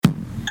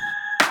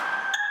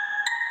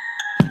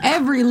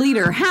Every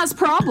leader has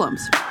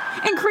problems.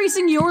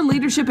 Increasing your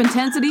leadership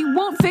intensity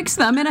won't fix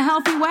them in a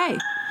healthy way.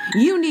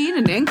 You need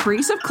an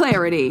increase of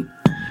clarity.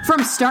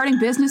 From starting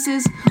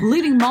businesses,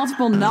 leading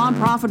multiple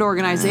nonprofit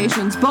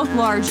organizations, both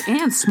large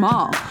and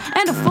small,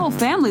 and a full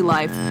family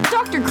life,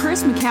 Dr.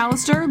 Chris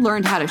McAllister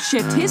learned how to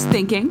shift his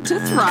thinking to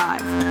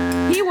thrive.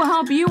 He will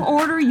help you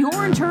order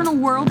your internal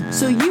world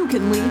so you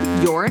can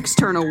lead your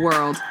external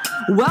world.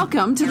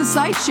 Welcome to the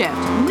Sight Shift,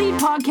 lead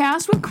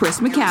podcast with Chris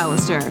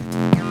McAllister.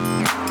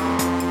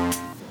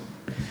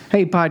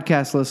 Hey,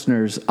 podcast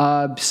listeners.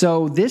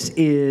 So this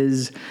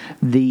is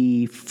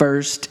the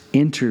first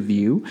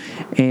interview,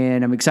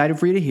 and I'm excited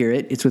for you to hear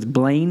it. It's with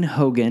Blaine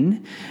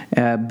Hogan,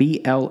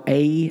 Blaine,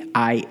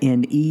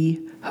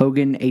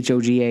 Hogan,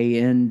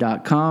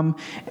 HOGAN.com,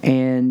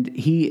 and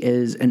he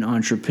is an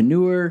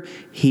entrepreneur.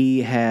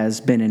 He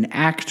has been an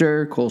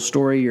actor. Cool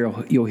story,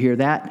 you'll hear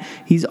that.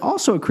 He's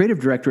also a creative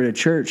director at a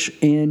church,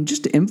 and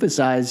just to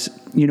emphasize,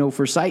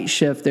 for Sight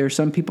Shift, there are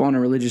some people on a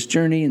religious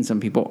journey and some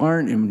people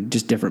aren't, in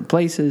just different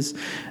places,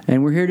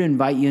 and we're here to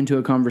invite you into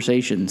a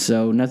conversation.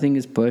 So nothing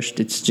is pushed.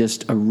 It's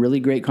just a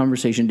really great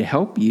conversation to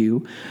help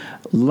you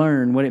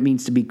learn what it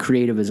means to be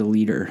creative as a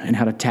leader and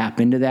how to tap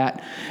into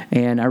that.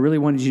 And I really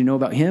wanted you to know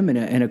about him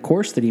and a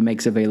course that he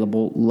makes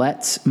available,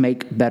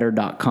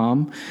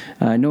 letsmakebetter.com.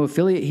 No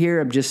affiliate here.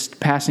 I'm just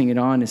passing it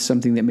on as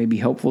something that may be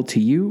helpful to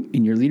you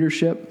in your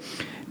leadership.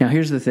 Now,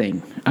 here's the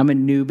thing. I'm a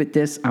noob at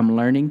this. I'm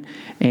learning.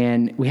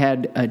 And we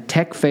had a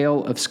tech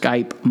fail of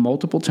Skype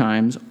multiple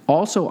times.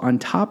 Also, on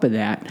top of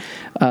that,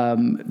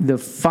 the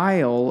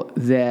file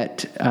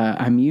that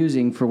I'm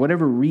using, for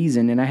whatever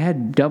reason, and I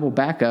had double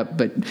backup,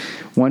 but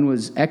one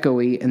was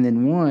echoey, and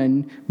then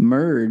one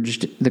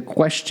merged the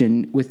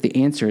question with the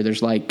answer.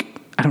 There's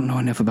I don't know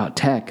enough about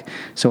tech,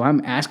 so I'm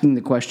asking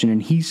the question,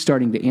 and he's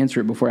starting to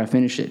answer it before I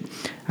finish it.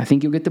 I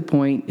think you'll get the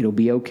point. It'll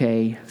be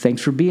okay.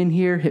 Thanks for being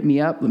here. Hit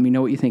me up. Let me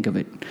know what you think of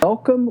it.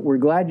 Welcome. We're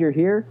glad you're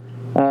here.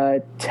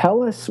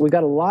 Tell us, we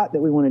got a lot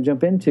that we want to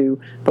jump into,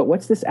 but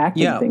what's this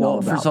acting thing all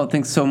about? First of all,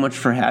 thanks so much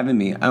for having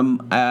me.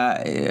 When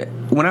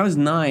I was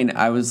 9,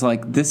 I was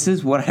like, this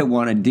is what I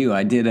want to do.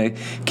 I did a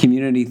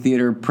community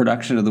theater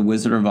production of The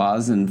Wizard of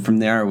Oz, and from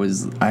there I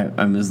was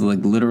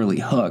literally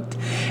hooked.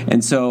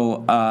 And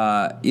so,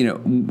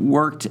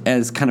 worked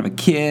as kind of a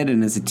kid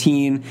and as a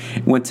teen,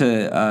 went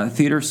to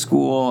theater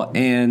school,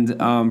 and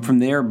from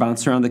there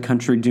bounced around the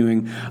country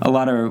doing a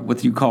lot of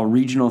what you call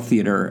regional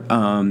theater,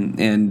 and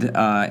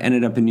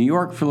ended up in New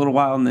York for a little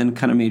while, and then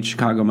kind of made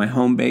Chicago my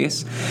home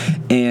base,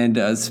 and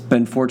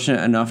been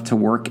fortunate enough to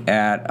work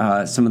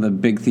at some of the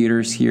big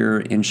theaters here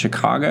in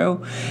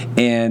Chicago.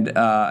 And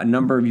a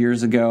number of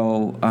years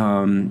ago,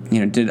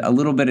 did a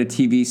little bit of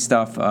TV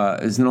stuff.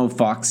 It was an old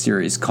Fox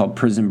series called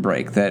Prison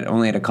Break that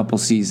only had a couple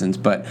seasons,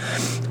 but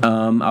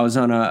I was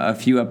on a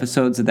few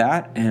episodes of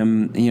that,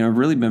 and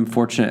really been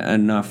fortunate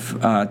enough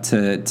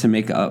to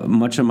make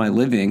much of my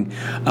living,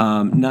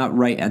 not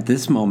right at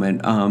this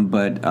moment,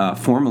 but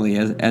formally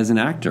as an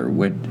actor,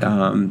 with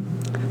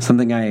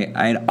something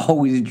I had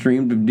always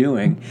dreamed of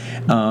doing,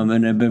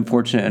 and I've been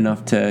fortunate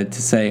enough to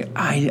say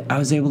I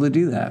was able to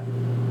do that.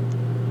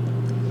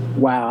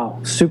 Wow,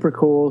 super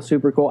cool,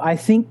 super cool. I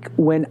think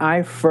when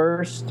I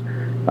first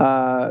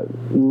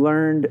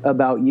learned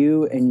about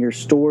you and your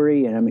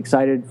story, and I'm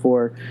excited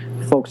for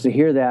folks to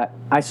hear that,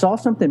 I saw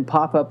something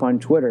pop up on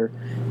Twitter,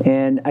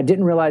 and I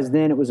didn't realize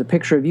then it was a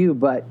picture of you,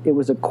 but it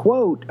was a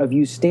quote of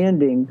you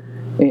standing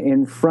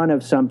in front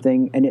of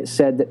something, and it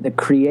said that the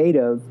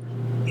creative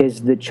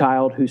is the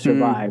child who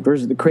survived, or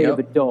is it the creative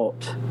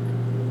adult?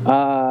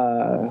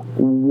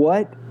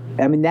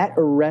 That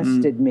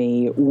arrested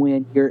me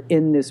when you're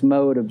in this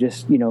mode of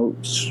just,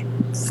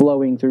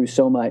 flowing through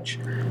so much.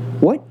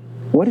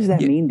 What does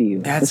that mean to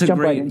you? It's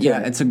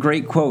a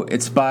great quote.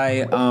 It's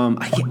by,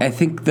 I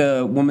think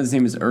the woman's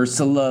name is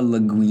Ursula Le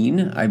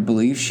Guin, I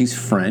believe. She's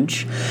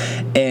French.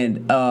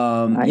 And,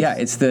 nice.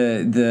 It's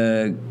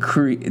the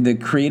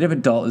creative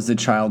adult is the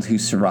child who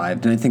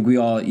survived. And I think we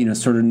all,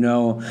 sort of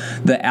know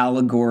the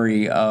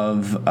allegory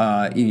of,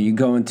 you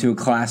go into a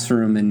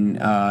classroom and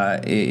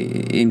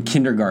in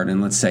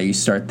kindergarten, let's say, you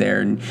start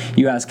there, and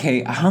you ask,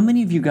 hey, how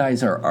many of you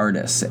guys are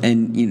artists?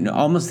 And,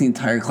 almost the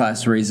entire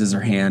class raises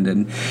their hand,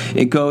 and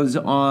it goes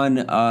on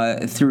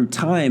through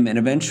time, and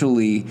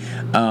eventually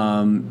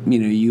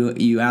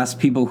you ask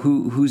people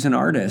who's an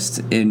artist,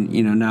 and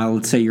now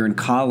let's say you're in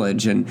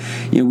college, and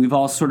we've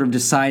all sort of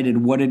decided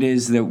what it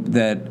is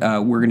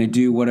that we're going to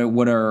do,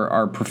 what are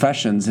our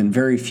professions, and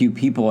very few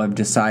people have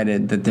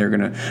decided that they're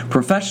going to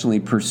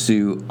professionally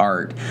pursue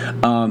art,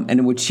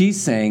 and what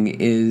she's saying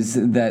is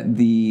that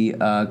the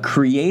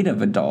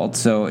creative adult,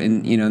 so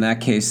in that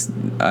case,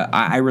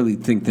 I really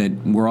think that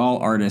we're all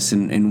artists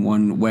in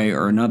one way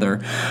or another,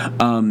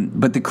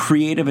 but the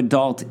creative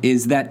adult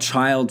is that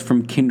child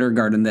from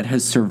kindergarten that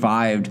has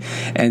survived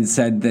and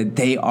said that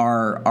they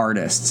are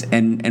artists.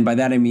 And by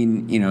that I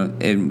mean,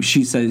 and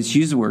she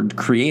used the word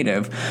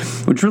creative,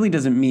 which really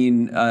doesn't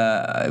mean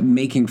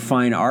making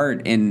fine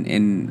art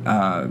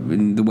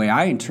in the way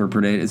I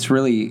interpret it. It's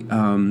really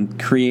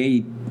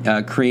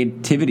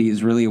creativity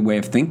is really a way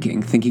of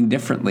thinking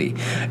differently.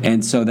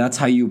 And so that's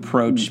how you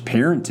approach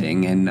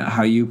parenting and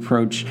how you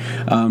approach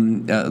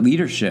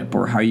leadership,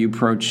 or how you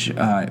approach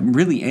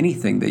really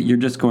anything, that you're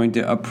just going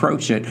to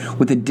approach it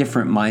with a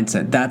different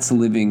mindset. That's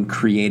living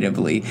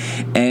creatively.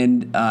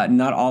 And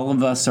not all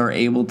of us are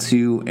able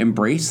to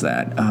embrace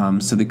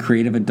that. So the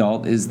creative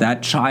adult is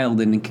that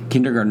child in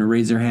kindergarten who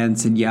raised their hand and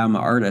said, yeah, I'm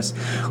an artist,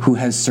 who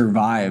has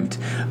survived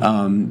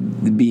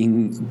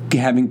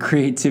having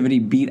creativity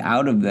beat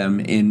out of them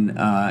in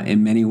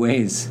many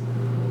ways.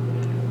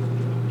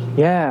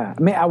 Yeah, I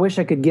mean, I wish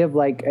I could give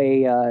like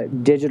a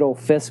digital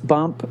fist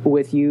bump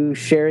with you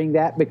sharing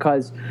that,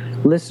 because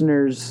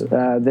listeners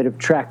that have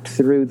tracked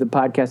through the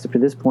podcast up to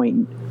this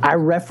point, I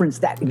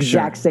referenced that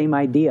exact same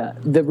idea.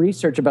 The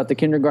research about the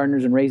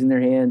kindergartners and raising their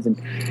hands, and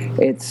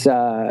it's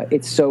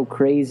so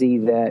crazy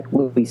that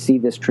we see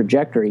this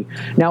trajectory.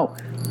 Now,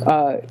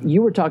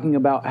 you were talking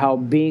about how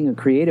being a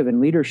creative and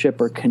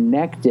leadership are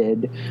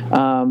connected.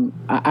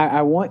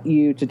 I want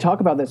you to talk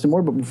about that some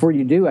more, but before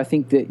you do, I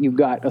think that you've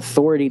got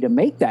authority to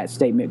make that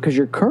statement, because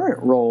your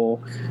current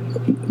role,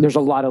 there's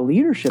a lot of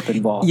leadership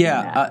involved in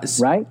that,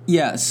 right?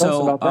 Yeah,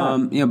 so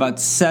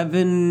about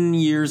 7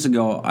 years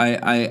ago,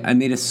 I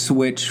made a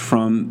switch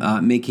from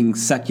making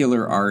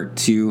secular art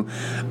to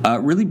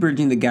really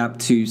bridging the gap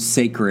to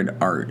sacred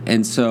art.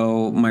 And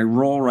so my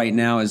role right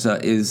now is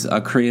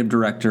a creative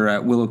director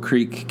at Willow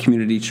Creek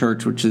Community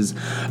Church, which is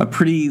a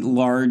pretty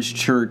large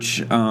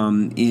church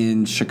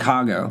in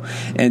Chicago.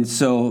 And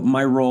so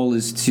my role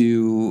is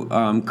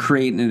to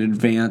create and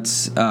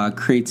advance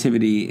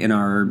creativity in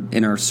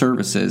our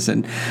services,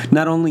 and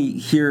not only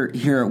here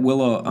at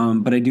Willow,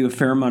 but I do a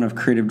fair amount of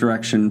creative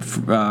direction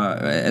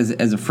as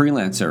a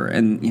freelancer,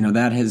 and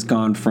that has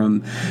gone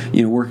from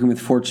working with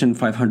Fortune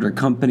 500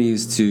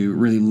 companies to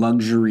really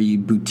luxury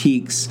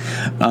boutiques.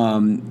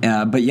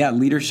 But yeah,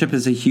 leadership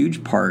is a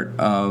huge part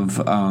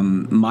of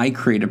my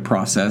creative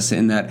process,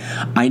 in that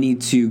I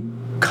need to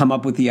come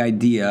up with the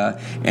idea,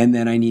 and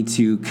then I need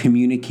to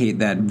communicate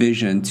that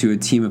vision to a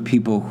team of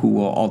people who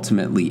will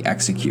ultimately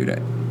execute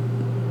it.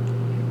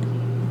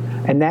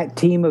 And that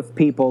team of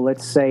people,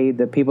 let's say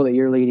the people that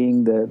you're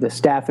leading, the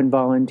staff and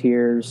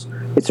volunteers,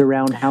 it's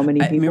around how many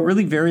people? I mean, it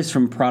really varies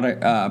from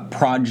project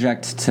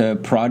to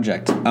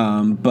project,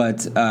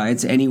 but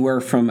it's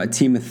anywhere from a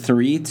team of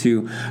 3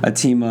 to a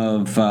team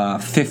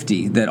of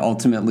 50 that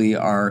ultimately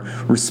are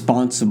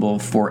responsible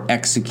for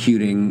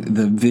executing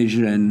the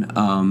vision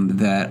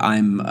that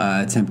I'm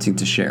attempting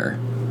to share.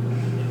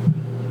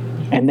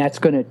 And that's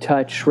going to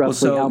touch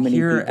roughly how many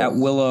here people? At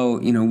Willow,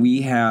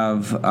 we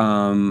have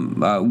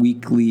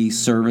weekly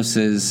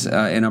services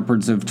in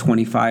upwards of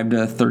 25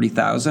 to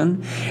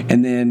 30,000,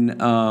 and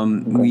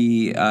then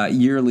we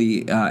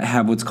yearly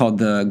have what's called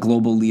the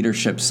Global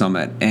Leadership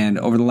Summit. And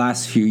over the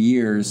last few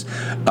years,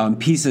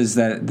 pieces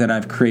that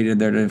I've created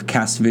that have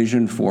cast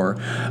vision for,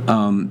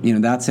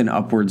 that's in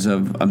upwards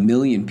of 1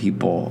 million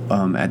people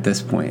at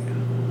this point.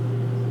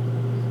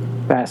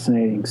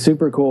 Fascinating,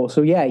 super cool.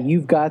 So yeah,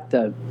 you've got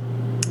the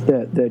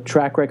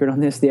track record on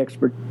this, the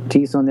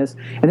expertise on this,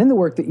 and then the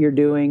work that you're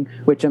doing,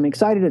 which I'm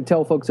excited to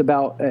tell folks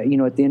about,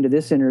 at the end of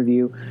this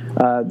interview,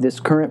 this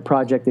current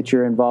project that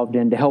you're involved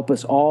in to help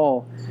us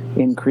all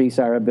increase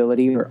our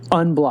ability or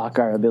unblock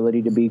our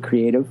ability to be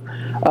creative.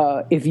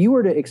 If you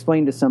were to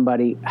explain to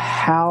somebody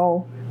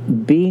how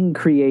being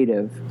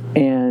creative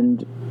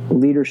and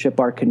leadership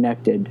are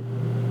connected,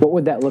 what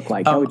would that look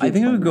like? I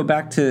think I would go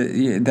back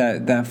to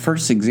that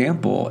first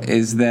example,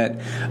 is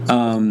that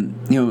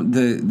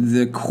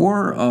the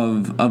core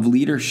of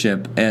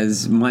leadership,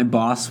 as my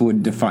boss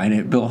would define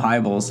it, Bill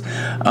Hybels,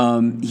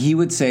 he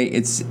would say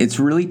it's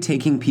really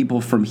taking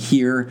people from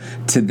here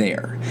to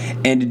there,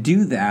 and to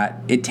do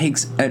that, it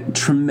takes a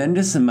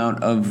tremendous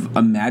amount of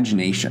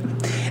imagination,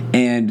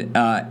 and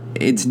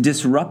it's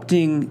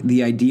disrupting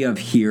the idea of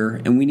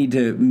here, and we need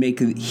to make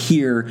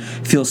here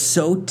feel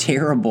so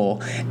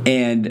terrible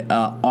and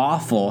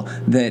awful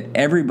that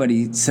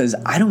everybody says,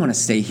 I don't want to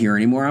stay here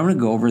anymore, I want to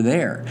go over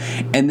there.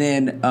 And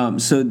then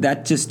so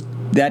that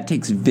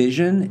takes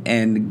vision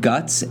and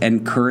guts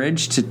and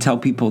courage to tell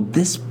people,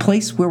 this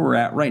place where we're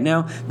at right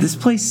now, this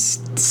place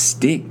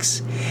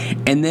stinks.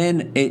 And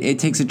then it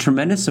takes a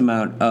tremendous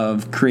amount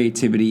of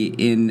creativity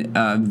in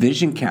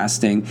vision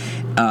casting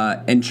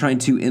and trying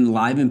to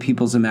enliven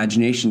people's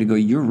imagination to go,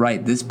 you're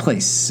right, this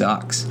place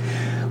sucks.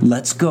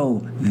 Let's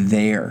go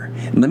there.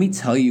 And let me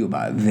tell you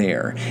about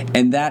there.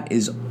 And that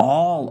is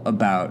all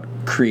about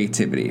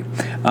creativity.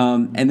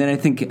 And then I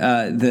think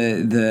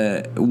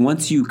the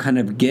once you kind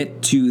of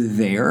get to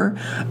there,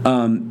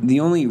 the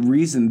only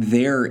reason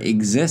there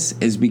exists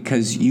is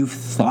because you've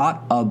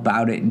thought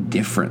about it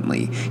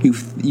differently.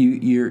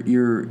 You're what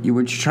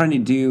you're trying to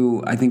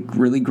do. I think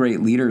really great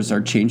leaders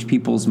are change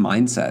people's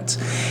mindsets,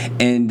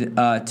 and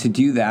to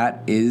do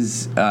that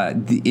is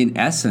in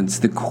essence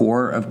the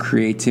core of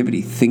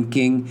creativity,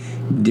 thinking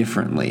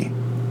differently.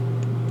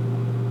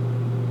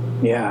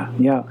 Yeah.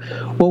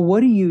 Well, what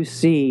do you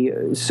see?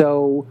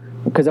 So,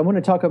 because I want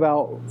to talk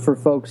about, for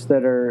folks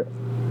that are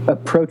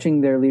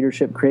approaching their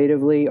leadership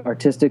creatively,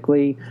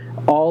 artistically.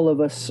 All of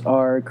us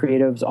are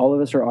creatives. All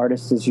of us are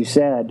artists, as you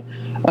said.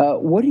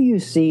 What do you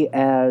see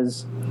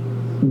as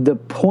the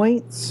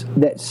points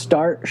that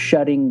start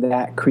shutting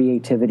that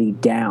creativity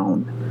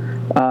down?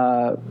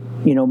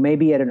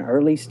 Maybe at an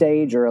early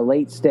stage or a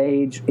late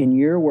stage in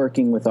your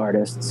working with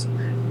artists.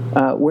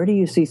 Where do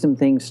you see some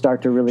things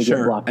start to really get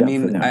blocked up for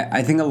them?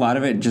 I think a lot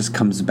of it just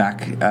comes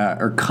back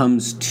or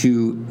comes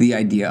to the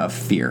idea of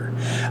fear.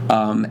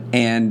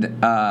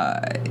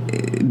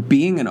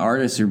 Being an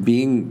artist or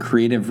being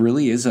creative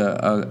really is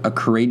a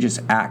courageous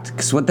act,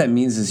 because what that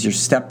means is you're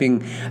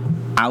stepping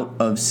out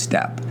of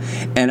step.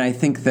 And I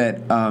think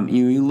that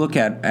you look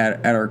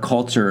at our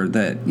culture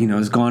that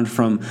has gone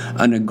from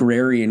an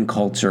agrarian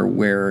culture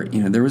where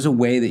there was a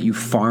way that you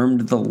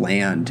farmed the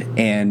land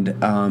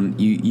and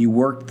you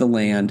worked the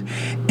land,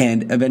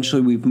 and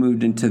eventually we've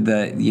moved into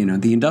the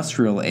the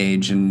industrial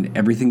age, and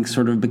everything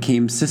sort of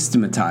became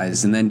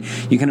systematized, and then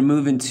you kind of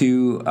move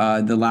into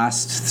the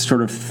last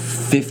sort of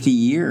 50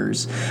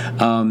 years,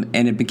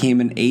 and it became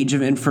an age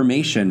of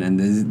information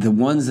and the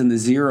ones and the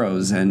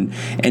zeros, and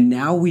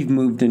now we've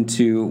moved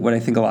into what I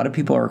think a lot of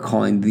people are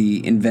calling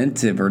the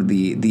inventive or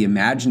the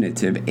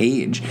imaginative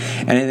age.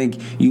 And I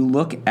think you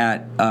look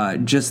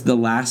at just the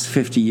last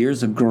 50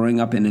 years of growing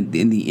up in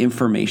the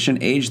information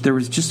age, there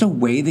was just a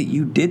way that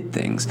you did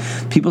things.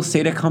 People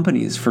stayed at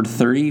companies for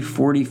 30,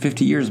 40,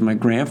 50 years. My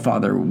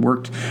grandfather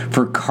worked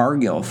for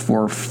Cargill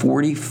for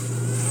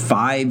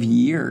 45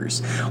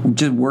 years,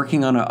 just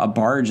working on a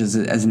barge as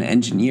an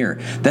engineer.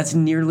 That's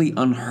nearly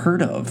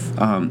unheard of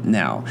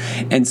now.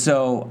 And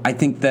so I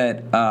think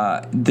that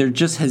there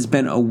just has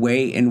been a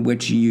way in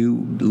which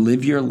you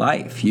live your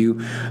life.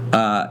 You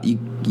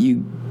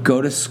go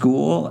to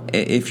school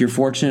if you're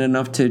fortunate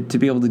enough to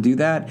be able to do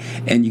that,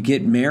 and you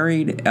get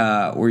married,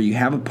 or you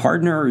have a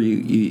partner, or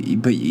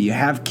but you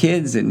have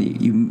kids,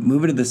 and you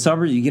move into the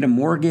suburbs, you get a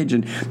mortgage,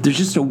 and there's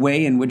just a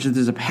way in which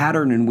there's a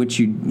pattern in which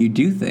you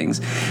do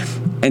things.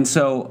 And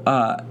so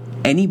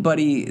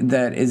anybody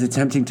that is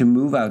attempting to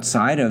move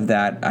outside of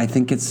that, I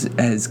think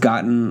has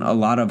gotten a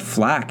lot of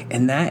flack,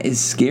 and that is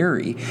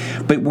scary.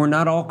 But we're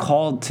not all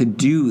called to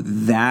do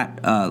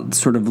that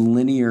sort of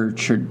linear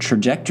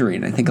trajectory,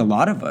 and I think a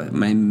lot of us,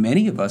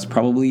 many of us,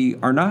 probably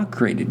are not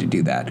created to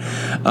do that.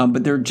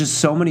 But there are just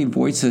so many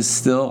voices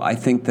still, I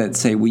think, that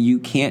say, well, you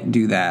can't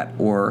do that,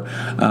 or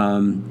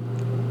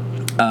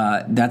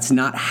that's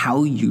not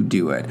how you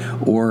do it,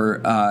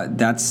 or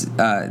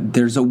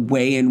there's a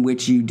way in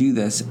which you do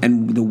this,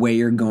 and the way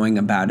you're going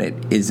about it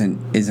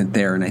isn't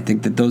there. And I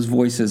think that those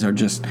voices are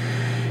just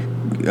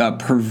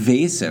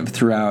pervasive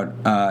throughout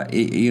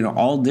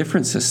all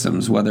different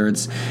systems, whether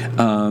it's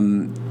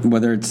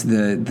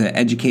the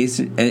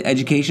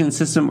education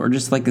system or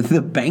just like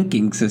the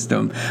banking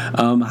system.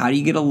 How do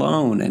you get a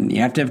loan? And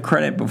you have to have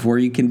credit before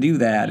you can do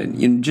that,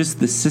 and just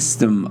the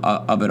system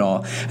of it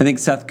all. I think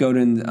Seth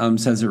Godin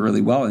says it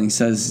really well, and he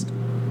says,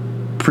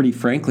 pretty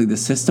frankly, the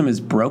system is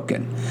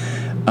broken.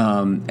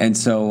 And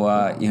so,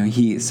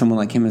 someone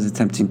like him is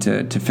attempting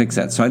to fix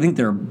that. So I think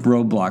there are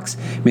roadblocks,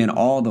 man,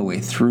 all the way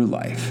through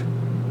life.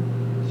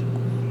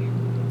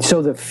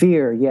 So the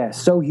fear,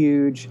 yes, so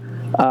huge.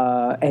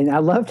 And I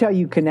loved how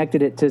you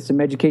connected it to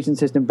some education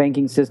system,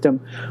 banking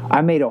system.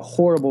 I made a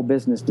horrible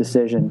business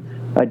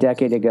decision a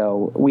decade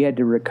ago. We had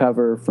to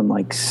recover from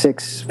like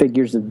 6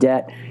 figures of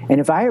debt.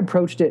 And if I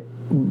approached it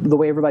the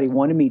way everybody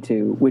wanted me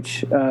to,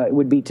 which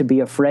would be to be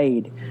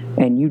afraid,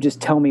 and you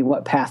just tell me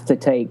what path to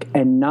take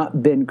and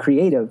not been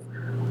creative,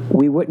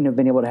 we wouldn't have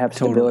been able to have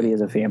stability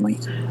as a family.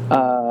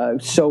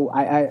 So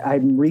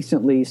I'm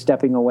recently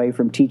stepping away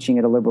from teaching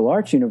at a liberal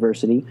arts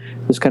university.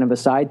 It was kind of a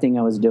side thing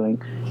I was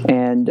doing.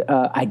 And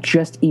I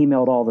just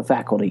emailed all the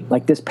faculty.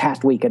 Like this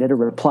past week, I did a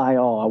reply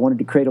all. I wanted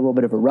to create a little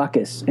bit of a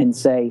ruckus and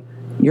say,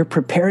 you're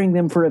preparing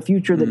them for a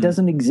future that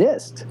doesn't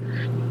exist.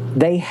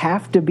 They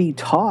have to be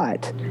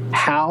taught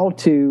how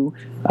to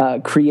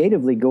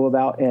creatively go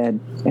about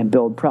and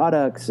build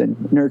products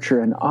and nurture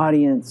an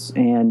audience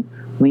and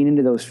lean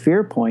into those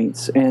fear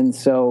points. And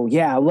so,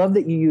 I love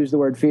that you use the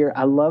word fear.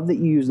 I love that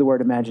you use the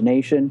word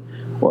imagination.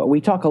 Well,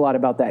 we talk a lot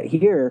about that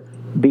here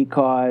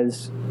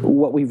because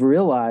what we've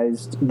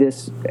realized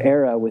this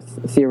era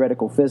with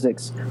theoretical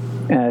physics,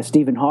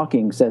 Stephen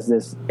Hawking says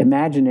this,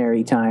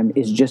 imaginary time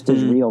is just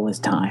as real as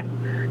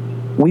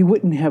time. We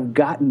wouldn't have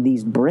gotten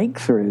these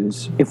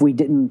breakthroughs if we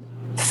didn't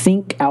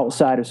think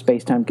outside of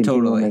space-time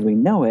continuum as we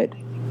know it.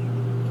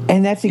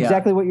 And that's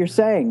exactly what you're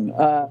saying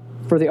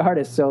for the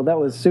artist. So that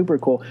was super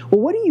cool.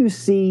 Well, what do you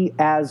see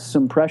as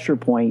some pressure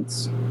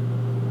points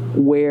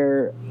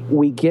where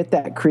we get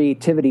that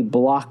creativity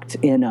blocked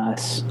in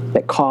us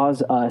that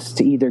cause us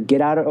to either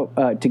get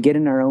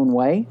in our own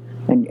way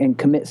and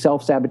commit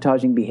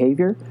self-sabotaging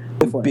behavior?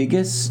 The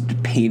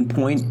biggest pain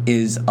point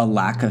is a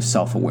lack of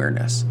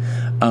self-awareness.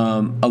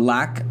 A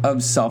lack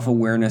of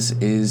self-awareness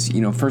is,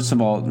 first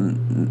of all,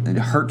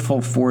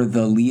 hurtful for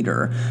the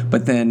leader,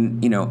 but then,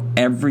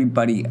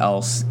 everybody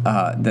else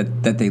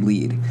that they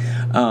lead.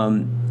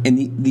 And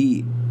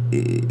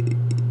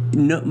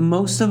no,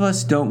 most of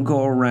us don't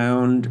go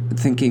around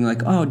thinking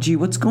like, oh, gee,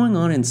 what's going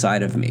on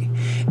inside of me?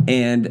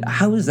 And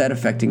how is that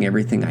affecting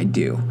everything I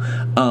do?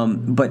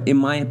 But in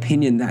my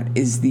opinion, that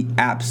is the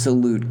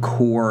absolute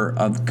core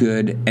of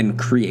good and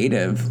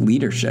creative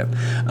leadership.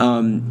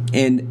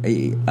 And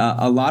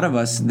a lot of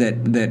us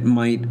that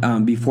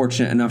might be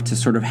fortunate enough to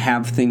sort of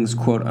have things,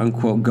 quote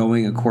unquote,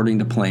 going according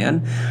to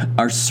plan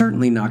are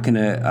certainly not going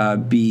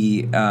to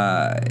be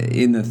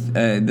in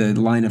the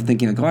line of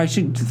thinking like, oh, I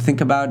should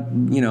think about,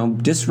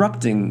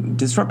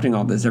 disrupting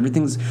all this.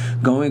 Everything's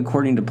going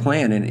according to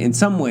plan. And in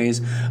some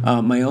ways,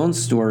 my own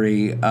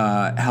story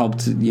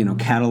helped,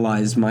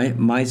 catalyze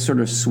my sort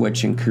of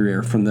switch in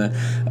career from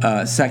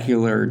the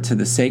secular to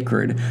the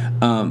sacred.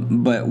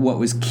 But what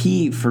was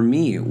key for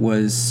me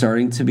was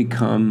starting to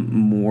become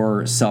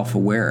more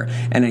self-aware.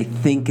 And I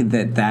think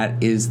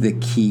that is the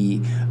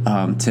key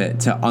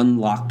to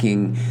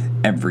unlocking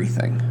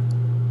everything.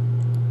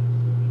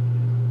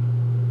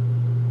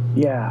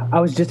 Yeah,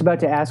 I was just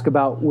about to ask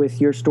about with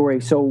your story.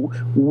 So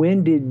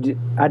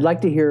I'd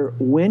like to hear,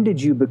 when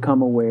did you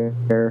become aware,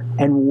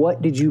 and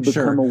what did you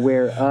become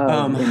aware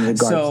of in regards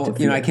to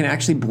fear? I can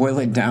actually boil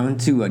it down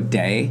to a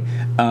day.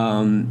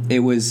 It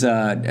was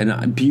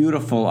a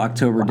beautiful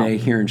October day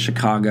here in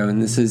Chicago,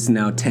 and this is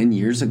now 10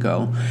 years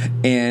ago.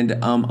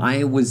 And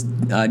I was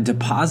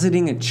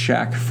depositing a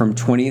check from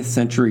 20th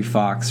Century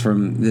Fox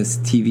from this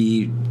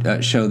TV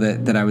show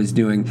that I was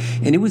doing,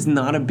 and it was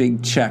not a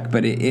big check,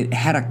 but it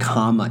had a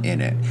comma in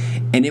it,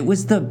 and it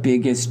was the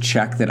biggest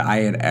check that I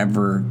had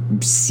ever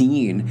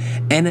seen.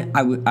 And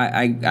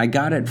I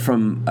got it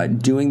from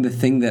doing the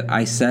thing that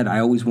I said I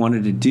always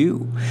wanted to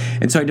do.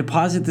 And so I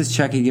deposit this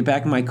check, I get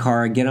back in my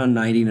car, I get on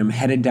 90, and I'm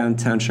headed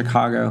downtown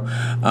Chicago.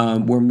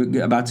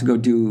 We're about to go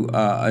do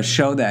a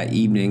show that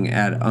evening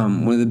at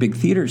one of the big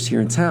theaters here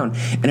in town,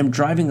 and I'm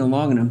driving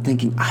along and I'm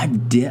thinking,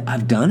 I've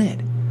done it.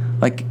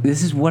 Like,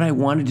 this is what I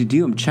wanted to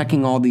do. I'm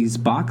checking all these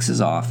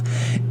boxes off.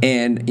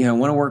 And, I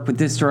want to work with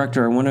this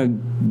director. I want to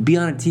be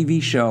on a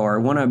TV show, or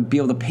I want to be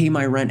able to pay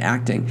my rent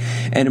acting.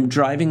 And I'm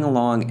driving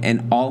along,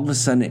 and all of a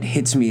sudden it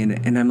hits me,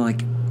 and I'm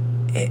like,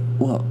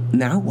 well,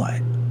 now what?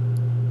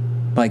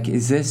 Like,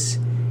 is this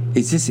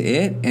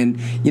it? And,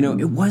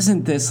 it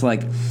wasn't this,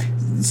 like,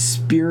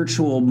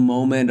 spiritual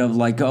moment of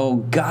like, oh,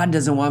 God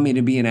doesn't want me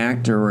to be an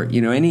actor, or,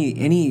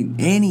 anything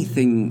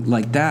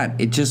like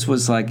that. It just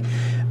was like,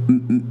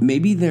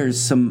 maybe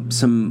there's some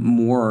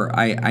more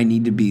I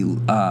need to be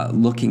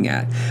looking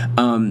at.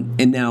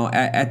 And now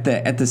at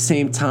the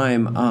same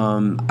time,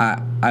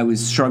 I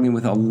was struggling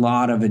with a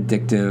lot of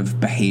addictive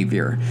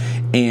behavior,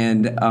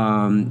 and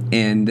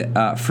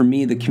for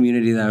me, the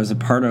community that I was a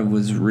part of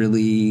was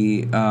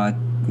really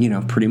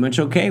pretty much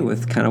okay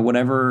with kind of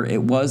whatever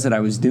it was that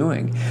I was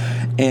doing.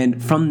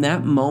 And from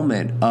that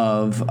moment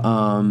of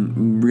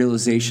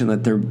realization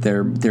that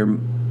there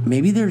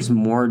maybe there's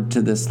more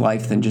to this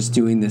life than just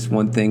doing this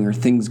one thing or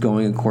things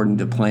going according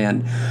to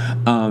plan,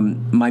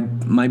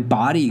 my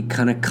body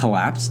kind of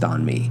collapsed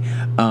on me,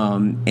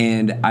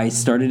 and I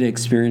started to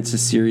experience a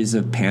series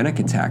of panic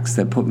attacks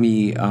that put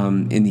me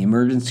in the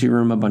emergency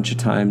room a bunch of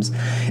times.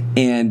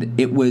 And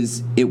it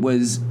was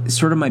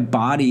sort of my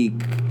body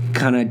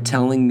kind of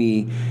telling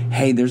me,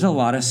 hey, there's a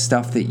lot of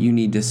stuff that you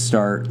need to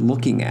start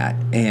looking at.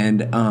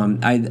 And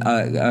I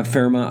a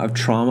fair amount of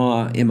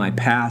trauma in my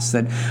past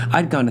that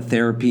I'd gone to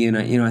therapy, and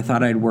I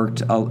thought I'd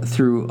worked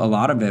through a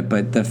lot of it,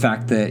 but the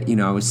fact that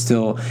I was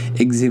still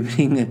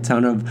exhibiting a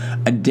ton of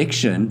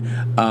addiction,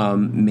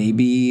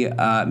 maybe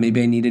I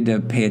needed to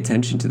pay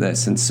attention to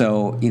this. And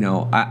so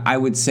I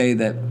would say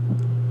that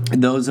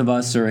those of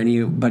us, or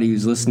anybody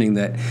who's listening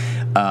that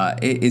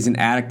is an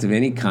addict of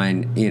any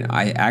kind,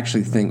 I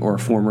actually think, or a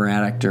former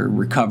addict or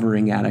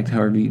recovering addict,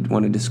 however you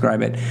want to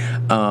describe it,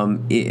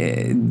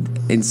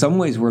 in some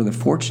ways we're the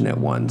fortunate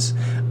ones,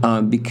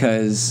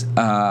 because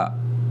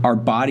our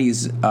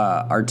bodies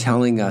are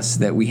telling us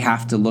that we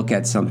have to look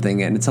at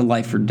something, and it's a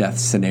life or death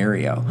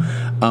scenario.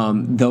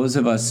 Those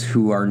of us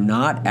who are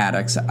not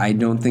addicts, I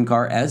don't think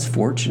are as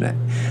fortunate,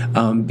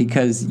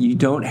 because you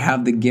don't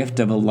have the gift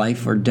of a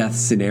life or death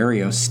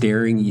scenario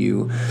staring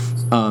you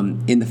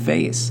in the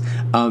face.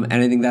 And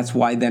I think that's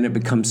why then it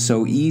becomes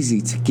so easy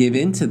to give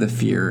into the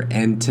fear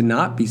and to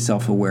not be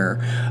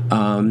self-aware.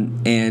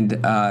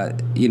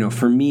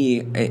 For me,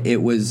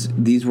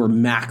 these were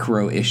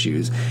macro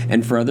issues,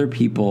 and for other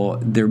people,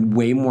 they're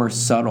way more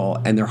subtle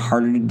and they're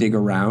harder to dig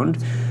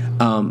around,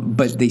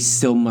 but they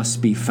still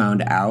must be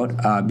found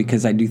out,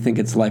 because I do think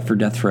it's life or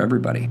death for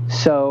everybody.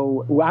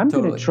 So I'm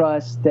going to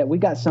trust that we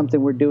got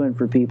something we're doing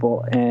for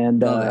people,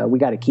 and we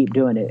got to keep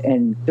doing it.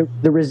 And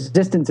the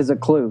resistance is a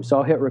clue. So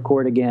I'll hit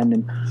record again.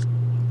 And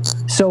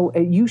so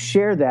you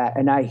share that,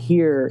 and I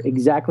hear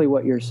exactly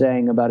what you're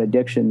saying about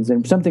addictions.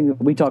 And something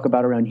that we talk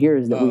about around here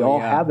is that we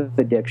all have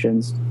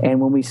addictions. And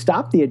when we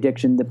stop the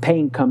addiction, the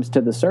pain comes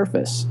to the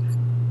surface.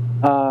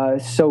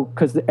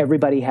 Because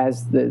everybody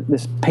has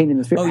this pain in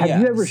the spirit.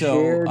 Have you ever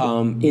shared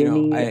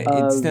any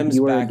of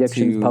your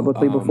addictions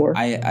publicly before?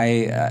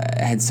 I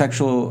had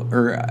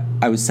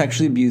I was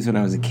sexually abused when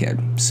I was a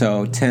kid,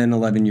 so 10,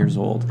 11 years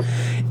old.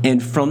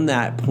 And from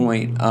that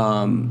point,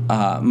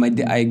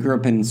 I grew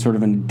up in sort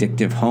of an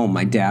addictive home.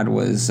 My dad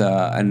was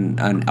an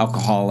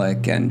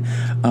alcoholic, and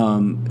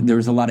there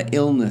was a lot of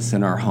illness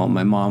in our home.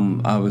 My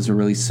mom was a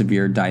really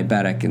severe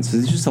diabetic, and so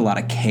there's just a lot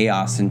of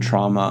chaos and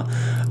trauma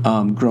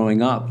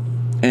growing up.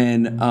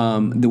 And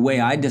the way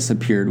I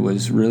disappeared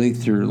was really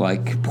through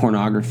like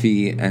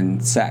pornography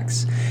and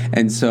sex,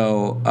 and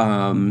so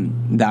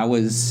that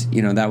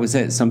was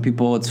it. Some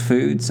people it's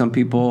food, some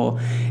people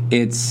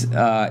it's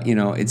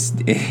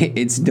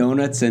it's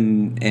donuts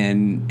and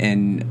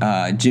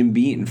Jim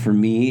Beam. For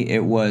me,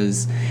 it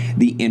was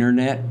the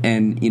internet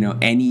and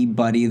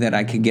anybody that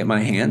I could get my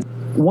hands.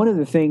 One of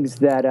the things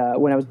that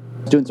when I was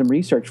doing some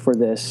research for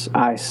this,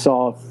 I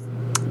saw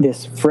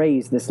this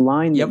phrase, this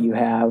line that you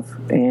have,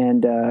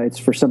 and it's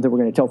for something we're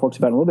going to tell folks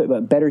about in a little bit,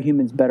 but better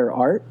humans, better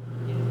art.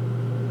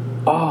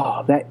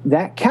 Oh,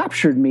 that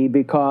captured me,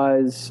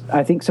 because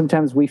I think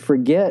sometimes we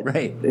forget.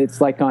 Right. It's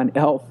like on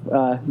Elf,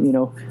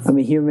 I'm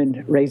a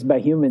human raised by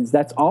humans.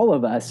 That's all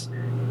of us.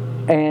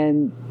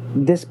 And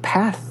this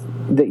path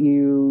that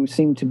you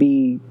seem to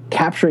be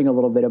capturing a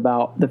little bit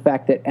about the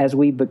fact that as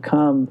we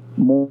become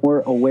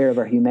more aware of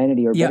our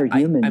humanity or better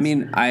humans,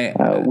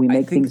 we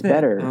make things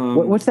better.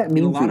 What's that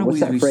mean for you?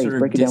 What's that phrase?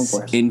 Break it down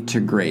for us.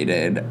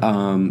 Integrated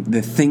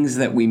the things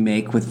that we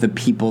make with the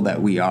people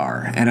that we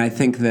are, and I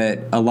think that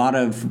a lot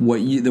of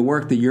the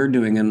work that you're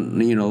doing,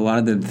 and a lot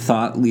of the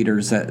thought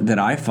leaders that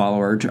I follow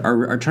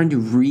are trying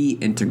to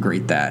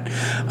reintegrate that.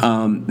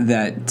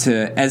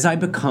 As I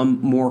become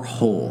more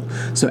whole,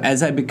 so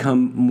as I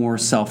become more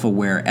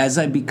self-aware, as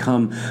I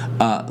become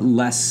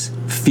less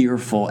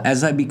fearful,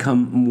 as I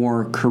become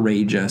more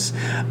courageous,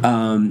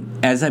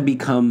 as I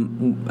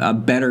become a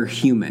better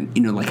human,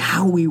 like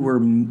how we were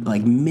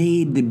like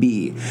made to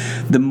be,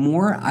 the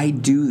more I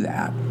do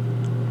that,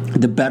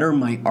 the better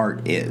my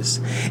art is,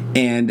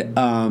 and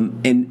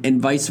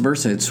vice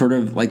versa. It's sort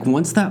of like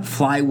once that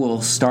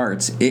flywheel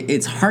starts,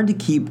 it's hard to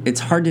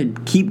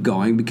keep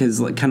going, because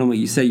like kind of what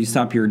you say, you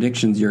stop your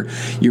addictions, your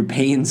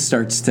pain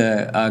starts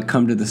to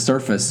come to the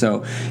surface.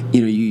 So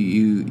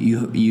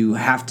you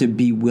have to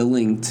be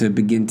willing to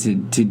begin to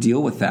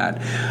deal with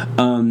that.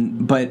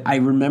 But I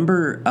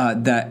remember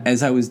that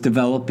as I was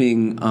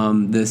developing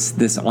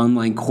this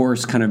online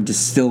course, kind of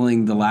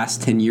distilling the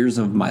last 10 years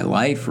of my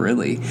life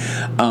really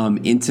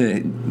into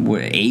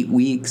 8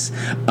 weeks,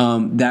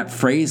 that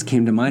phrase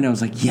came to mind. I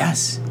was like,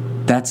 yes,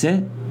 that's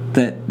it.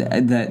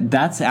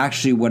 That's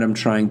actually what I'm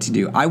trying to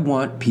do. I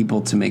want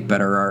people to make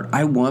better art.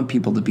 I want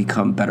people to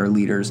become better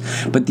leaders.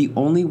 But the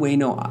only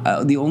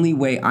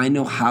way I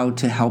know how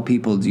to help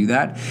people do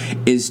that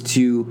is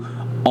to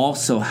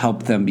also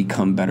help them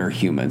become better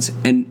humans,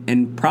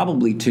 and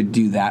probably to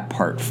do that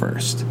part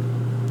first.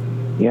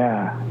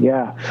 Yeah.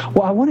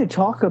 Well, I want to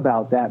talk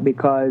about that,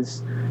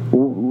 because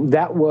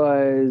that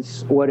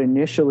was what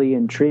initially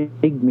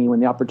intrigued me when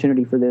the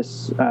opportunity for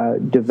this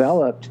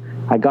developed.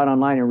 I got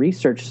online and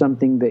researched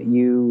something that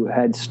you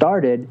had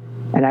started,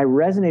 and I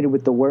resonated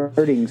with the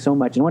wording so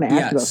much. And I want to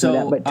ask you about some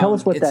of that, but tell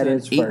us what that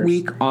is first. It's an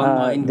 8-week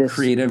online this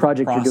creative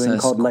project process you're doing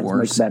called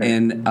course, Let's Make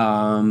Better.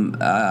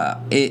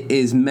 And it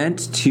is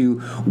meant to,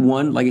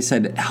 one, like I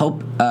said,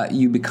 help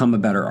you become a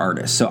better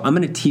artist. So I'm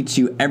going to teach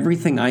you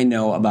everything I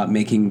know about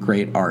making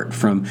great art,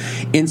 from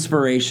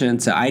inspiration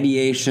to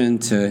ideation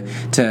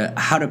to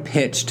how to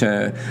pitch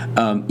to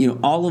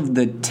all of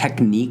the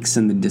techniques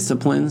and the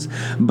disciplines.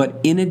 But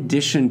in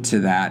addition to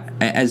that,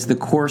 as the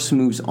course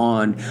moves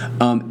on,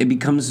 it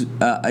becomes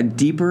a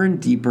deeper and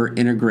deeper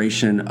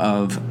integration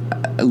of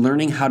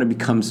learning how to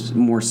become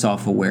more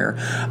self-aware,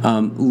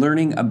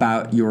 learning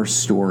about your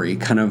story,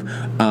 kind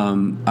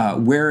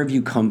of where have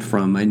you come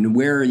from and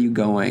where are you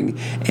going,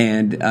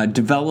 and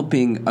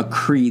developing a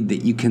creed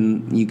that you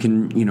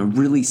can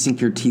really sink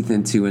your teeth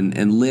into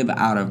and live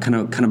out of, kind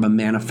of a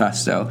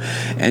manifesto.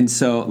 And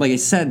so, like I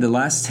said, the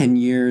last 10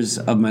 years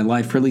of my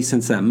life, really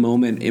since that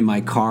moment in my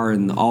car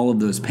and all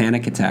of those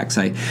panic attacks,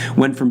 I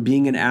went from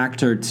being an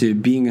actor to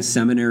being a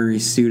seminary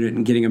student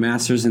and getting a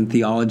master's in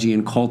theology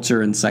and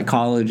culture and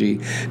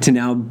psychology, to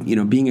now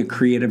being a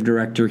creative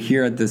director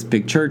here at this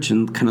big church,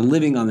 and kind of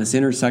living on this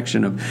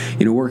intersection of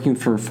working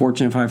for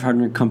Fortune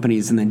 500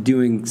 companies and then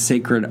doing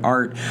sacred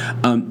art,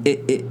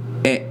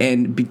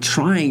 and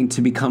trying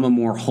to become a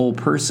more whole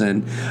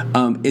person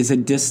is a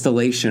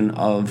distillation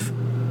of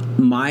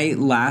my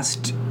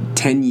last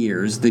 10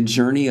 years, the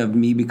journey of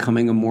me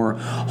becoming a more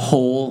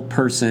whole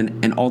person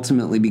and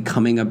ultimately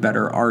becoming a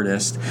better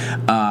artist,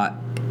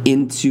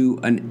 into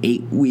an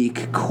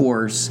 8-week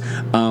course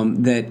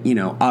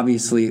that,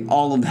 obviously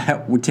all of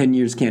that 10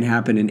 years can't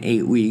happen in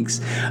 8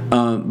 weeks,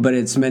 but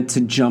it's meant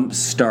to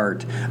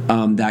jumpstart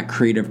that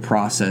creative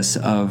process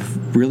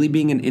of really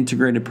being an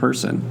integrated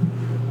person.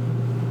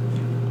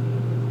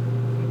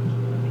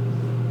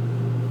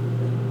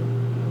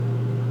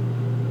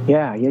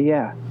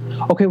 Yeah.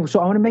 Okay, so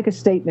I want to make a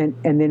statement,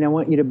 and then I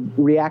want you to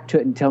react to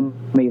it and tell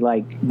me,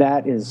 like,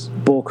 that is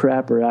bull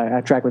crap, or I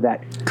track with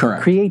that.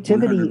 Correct.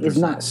 Creativity 100%. is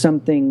not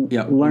something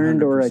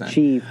learned 100%. or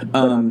achieved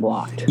but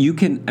unblocked.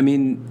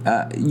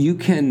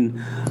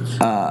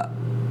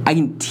 I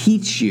can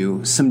teach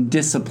you some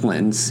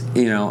disciplines,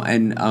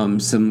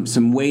 and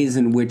some ways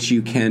in which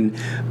you can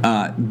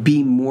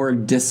be more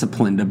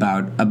disciplined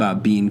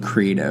about being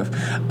creative.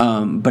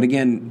 But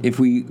again, if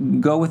we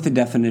go with the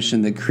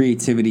definition that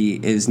creativity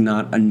is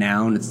not a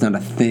noun, it's not a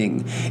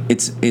thing,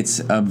 it's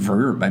a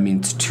verb. I mean,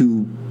 it's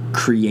to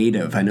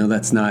creative. I know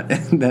that's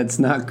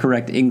not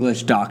correct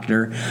English,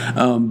 doctor,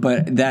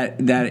 but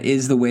that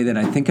is the way that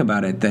I think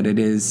about it. That it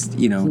is,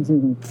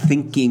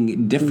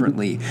 thinking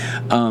differently,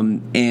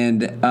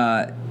 and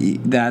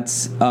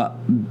that's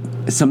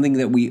something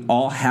that we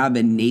all have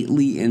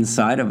innately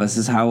inside of us.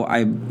 Is how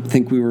I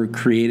think we were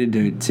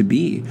created to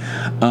be.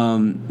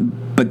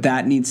 But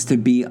that needs to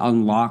be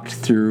unlocked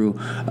through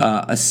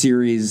a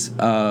series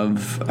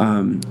of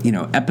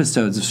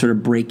episodes of sort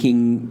of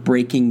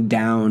breaking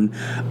down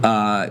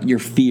your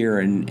fear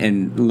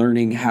and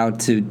learning how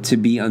to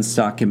be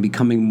unstuck and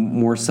becoming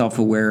more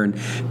self-aware and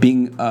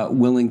being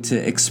willing to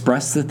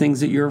express the things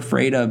that you're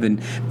afraid of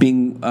and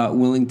being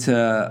willing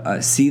to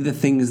see the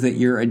things that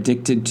you're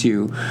addicted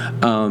to,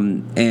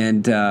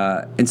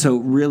 and so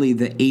really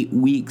the 8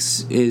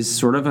 weeks is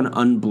sort of an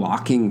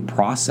unblocking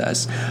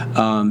process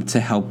to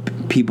help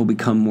people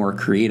become more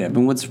creative.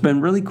 And what's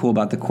been really cool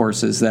about the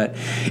course is that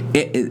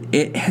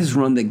it has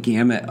run the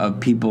gamut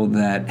of people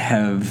that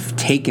have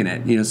taken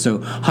it.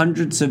 So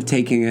hundreds have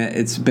taken it.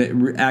 It's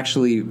been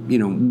actually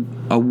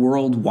a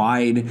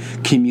worldwide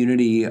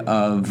community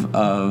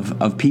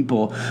of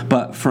people,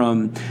 but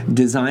from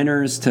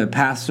designers to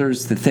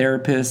pastors to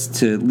therapists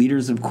to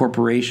leaders of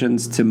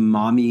corporations to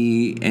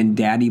mommy and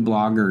daddy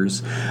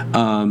bloggers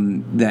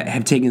that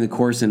have taken the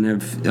course and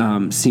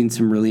have seen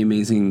some really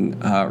amazing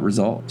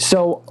results.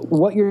 So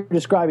what you're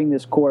describing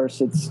this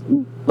course, it's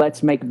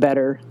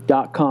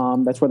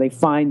letsmakebetter.com. That's where they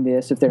find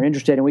this if they're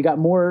interested. And we got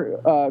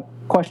more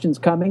questions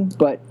coming,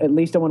 but at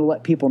least I want to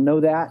let people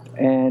know that.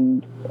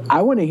 And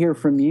I want to hear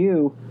from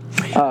you.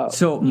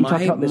 So you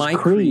talk about this my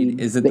creed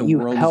is that the you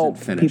world help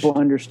isn't finished. People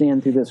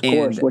understand through this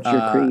course. And, what's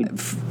your creed?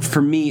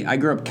 For me, I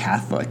grew up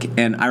Catholic,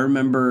 and I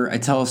remember I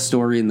tell a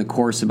story in the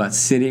course about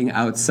sitting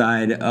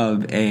outside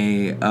of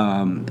a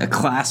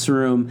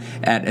classroom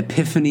at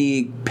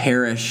Epiphany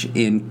Parish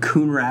in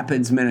Coon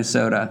Rapids,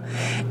 Minnesota,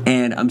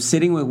 and I'm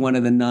sitting with one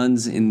of the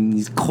nuns in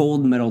these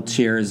cold metal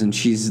chairs, and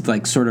she's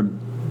like sort of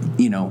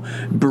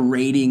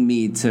berating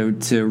me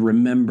to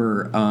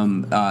remember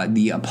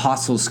the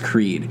Apostles'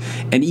 Creed,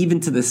 and even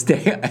to this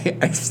day,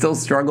 I still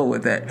struggle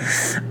with it.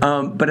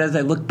 But as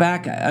I look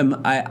back,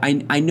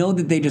 I know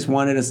that they just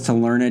wanted us to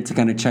learn it to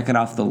kind of check it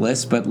off the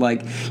list. But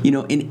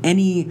in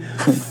any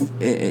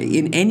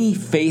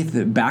faith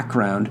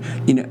background,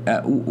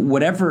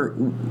 whatever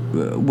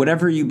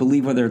you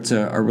believe, whether it's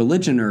a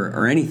religion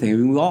or anything, I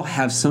mean, we all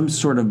have some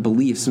sort of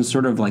belief, some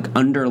sort of like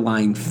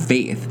underlying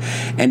faith,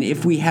 and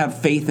if we have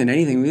faith in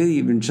anything, really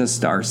even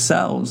just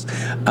ourselves,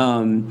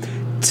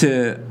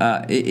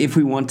 if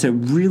we want to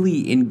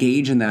really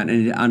engage in that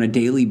on a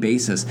daily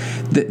basis,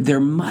 there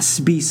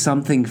must be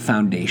something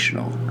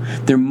foundational.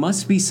 There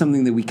must be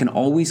something that we can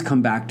always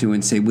come back to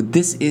and say, well,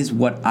 this is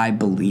what I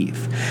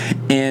believe.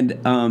 And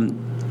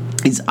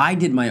as I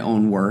did my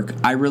own work,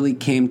 I really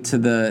came to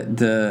the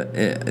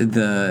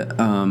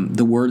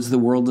words, the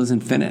world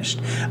isn't finished.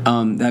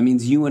 That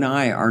means you and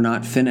I are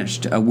not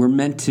finished. We're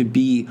meant to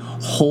be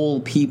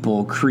whole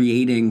people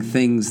creating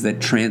things that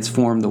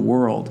transform the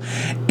world.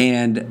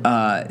 And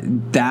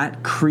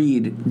that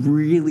creed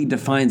really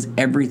defines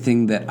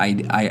everything that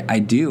I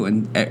do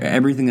and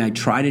everything I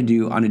try to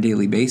do on a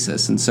daily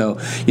basis. And so,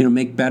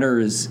 Make Better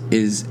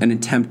is an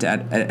attempt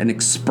at an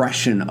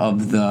expression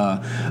of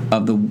the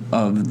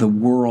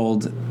world,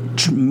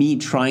 me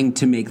trying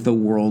to make the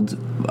world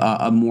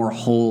a more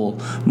whole,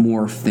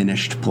 more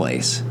finished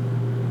place.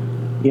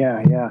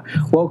 Yeah.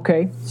 Well,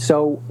 okay.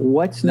 So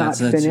what's not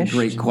finished a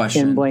great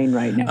question. in Blaine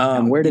right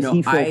now? Where does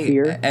he feel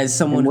fear? As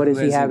someone and what who is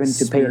he having has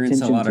to pay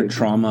experienced attention a lot of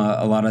trauma,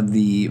 a lot of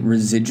the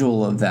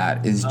residual of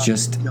that is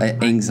just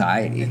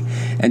anxiety.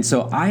 And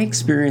so I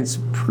experience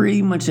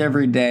pretty much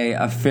every day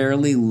a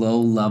fairly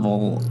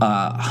low-level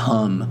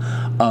hum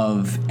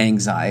of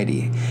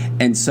anxiety.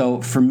 And so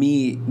for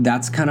me,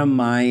 that's kind of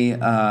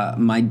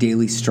my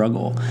daily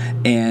struggle,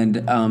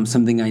 and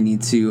something I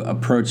need to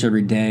approach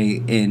every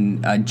day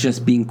in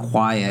just being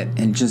quiet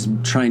and just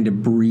trying to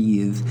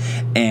breathe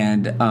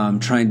and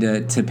trying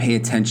to pay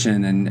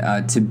attention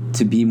and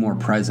to be more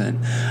present.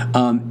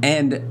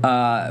 And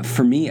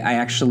for me, I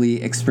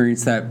actually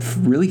experienced that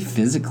really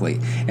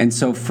physically. And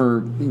so for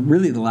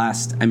really the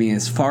last,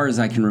 as far as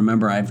I can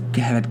remember, I've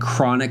had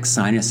chronic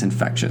sinus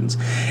infections.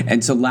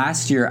 And so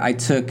last year I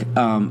took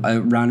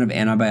a round of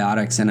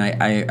antibiotics, and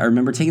I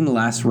remember taking the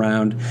last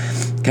round.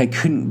 I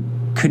couldn't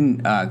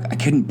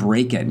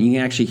break it. You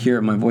can actually hear it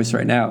in my voice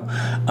right now.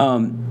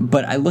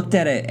 But I looked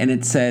at it, and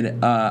it said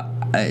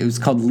it was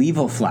called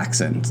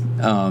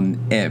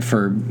levofloxacin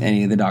for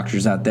any of the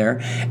doctors out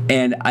there.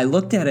 And I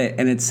looked at it,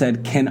 and it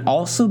said can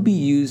also be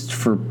used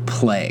for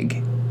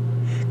plague.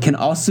 Can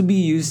also be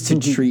used to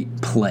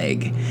treat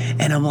plague.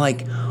 And I'm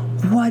like,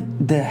 what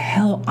the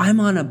hell? I'm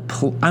on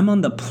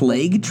the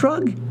plague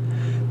drug?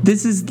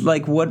 this is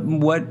like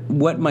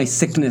what my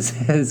sickness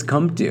has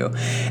come to.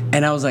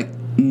 And I was like,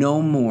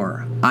 no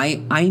more.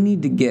 I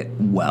need to get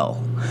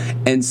well.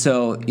 And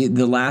so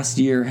the last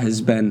year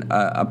has been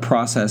a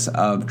process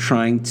of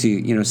trying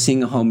to,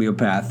 seeing a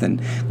homeopath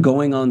and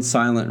going on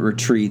silent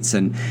retreats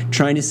and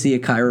trying to see a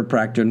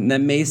chiropractor. And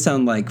that may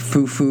sound like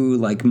foo-foo,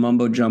 like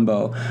mumbo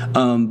jumbo,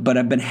 but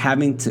I've been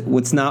having to,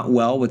 what's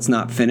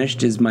not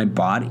finished is my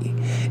body.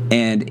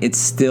 And it's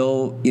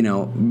still,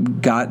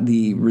 got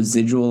the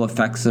residual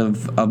effects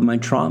of my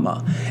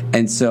trauma.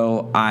 And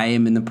so I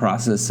am in the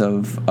process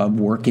of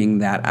working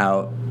that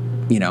out,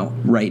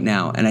 right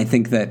now. And I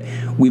think that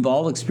we've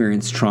all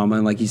experienced trauma.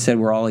 And like you said,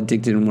 we're all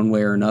addicted in one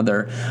way or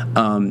another.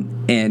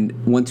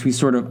 And once we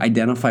sort of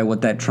identify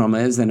what that trauma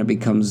is, then it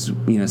becomes,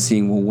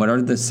 seeing, well, what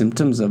are the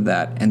symptoms of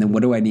that? And then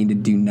what do I need to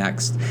do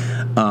next?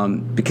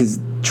 Because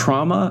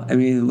trauma,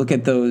 look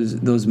at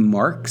those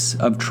marks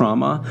of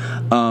trauma,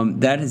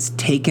 that is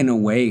taken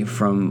away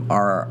from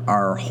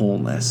our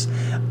wholeness.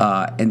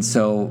 And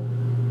so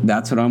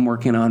that's what I'm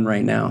working on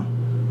right now.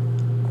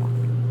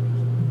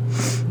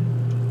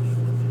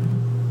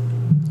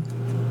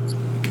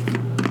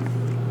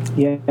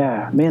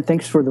 Yeah, man,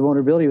 thanks for the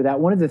vulnerability with that.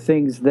 One of the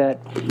things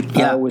that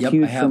was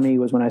huge for me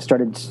was when I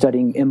started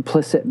studying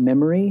implicit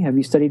memory. Have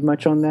you studied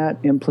much on that,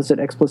 implicit,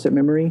 explicit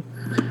memory?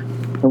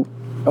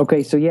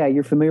 Okay, so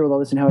you're familiar with all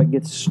this and how it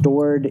gets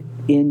stored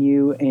in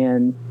you,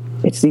 and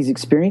it's these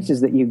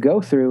experiences that you go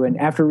through. And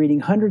after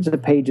reading hundreds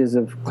of pages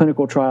of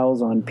clinical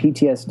trials on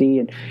PTSD,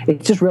 and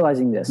it's just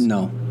realizing this.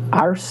 No.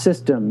 Our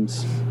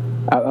systems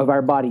of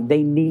our body,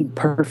 they need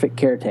perfect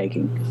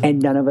caretaking,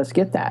 and none of us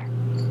get that.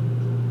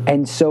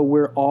 And so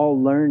we're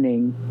all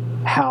learning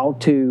how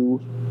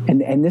to,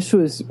 and this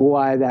was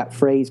why that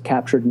phrase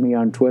captured me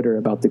on Twitter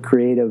about the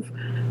creative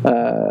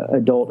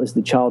adult as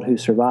the child who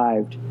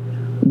survived.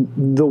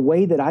 The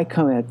way that I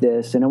come at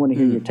this, and I want to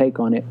hear your take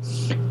on it,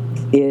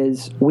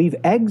 is we've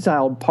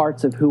exiled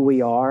parts of who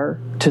we are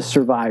to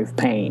survive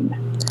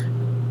pain.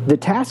 The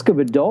task of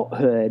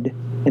adulthood,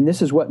 and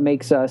this is what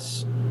makes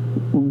us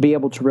be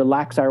able to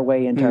relax our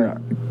way into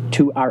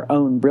to our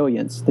own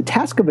brilliance. The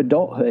task of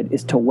adulthood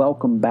is to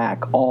welcome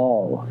back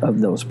all of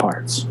those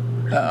parts.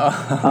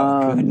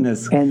 Oh,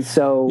 goodness. And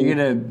so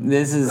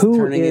this is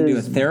turning into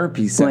a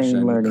therapy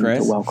session, learning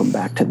Chris. To welcome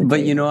back to the But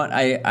table. you know what?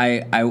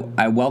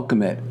 I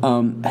welcome it.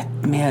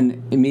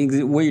 Man, it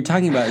means what you're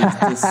talking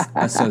about is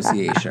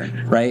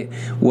disassociation, right?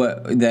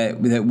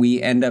 That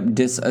we end up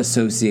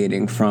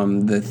disassociating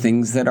from the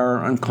things that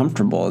are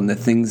uncomfortable and the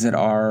things that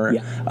are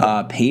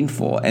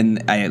painful.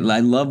 And I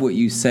love what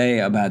you say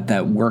about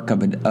that work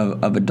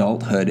of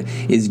adulthood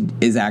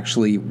is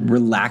actually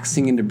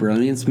relaxing into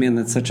brilliance. Man,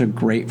 that's such a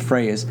great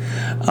phrase.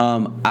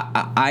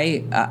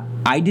 I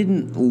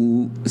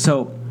didn't.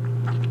 So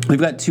we've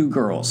got two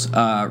girls.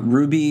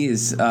 Ruby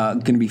is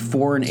going to be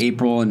 4 in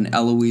April, and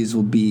Eloise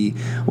will be,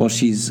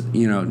 she's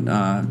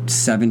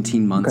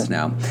 17 months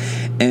now.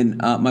 And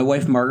my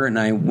wife Margaret and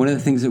I, one of the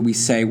things that we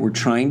say we're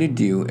trying to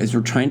do is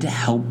we're trying to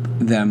help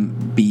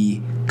them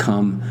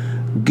become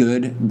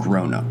good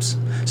grown-ups,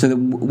 so that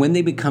when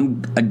they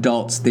become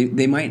adults,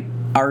 they might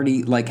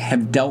already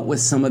have dealt with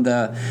some of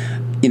the.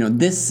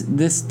 This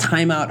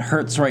timeout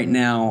hurts right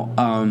now,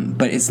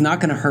 but it's not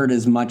going to hurt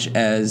as much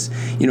as,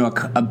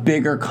 a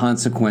bigger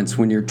consequence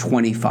when you're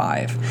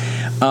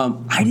 25.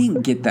 I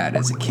didn't get that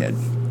as a kid.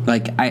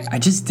 I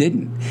just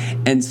didn't.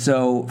 And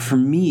so for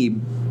me,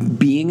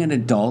 being an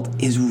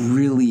adult is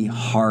really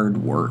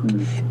hard work,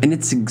 and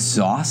it's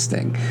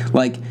exhausting.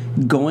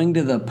 Going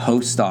to the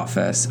post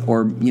office,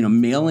 or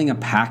mailing a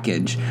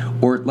package,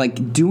 or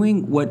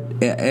doing what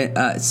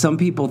some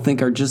people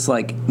think are just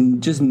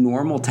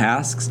normal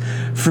tasks,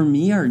 for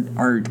me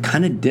are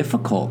kind of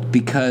difficult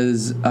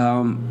because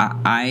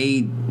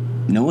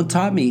no one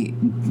taught me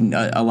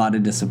a lot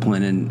of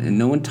discipline, and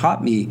no one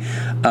taught me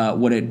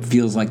what it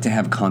feels like to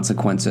have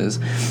consequences.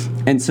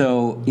 And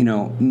so,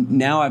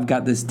 now I've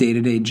got this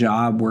day-to-day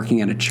job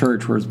working at a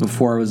church, whereas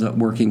before I was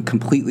working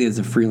completely as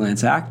a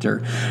freelance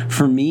actor.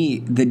 For me,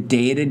 the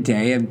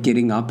day-to-day of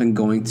getting up and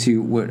going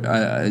to what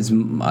is a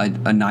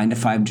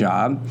 9-to-5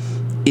 job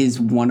is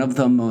one of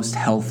the most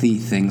healthy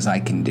things I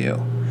can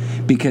do.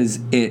 Because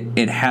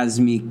it has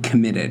me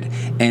committed,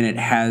 and it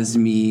has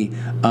me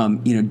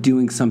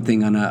doing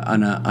something on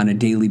a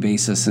daily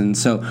basis. And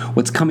so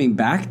what's coming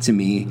back to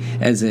me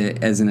as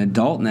an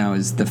adult now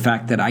is the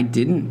fact that I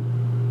didn't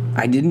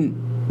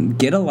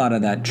get a lot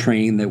of that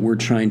training that we're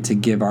trying to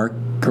give our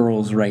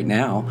girls right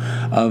now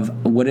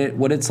of what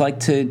it's like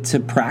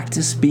to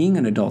practice being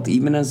an adult,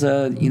 even as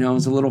a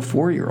little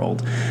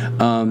 4-year-old.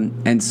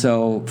 And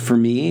so for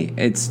me,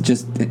 it's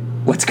just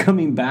what's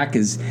coming back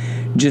is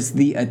just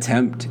the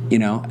attempt,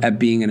 at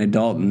being an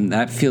adult, and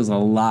that feels a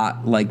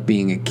lot like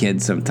being a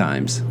kid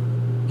sometimes.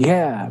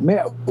 Yeah,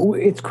 man,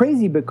 it's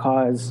crazy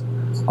because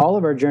all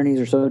of our journeys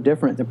are so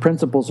different. The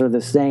principles are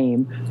the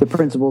same. The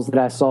principles that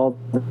I saw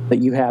that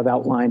you have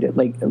outlined at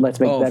Let's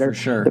Make Better. For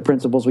sure. The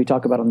principles we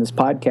talk about on this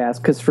podcast.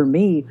 Because for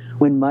me,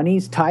 when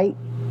money's tight,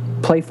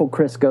 playful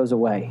Chris goes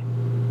away.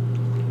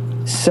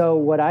 So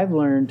what I've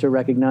learned to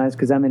recognize,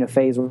 because I'm in a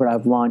phase where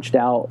I've launched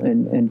out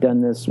and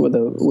done this with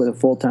a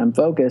full-time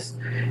focus,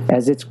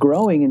 as it's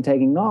growing and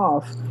taking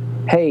off,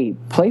 hey,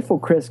 Playful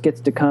Chris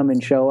gets to come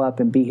and show up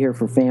and be here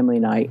for family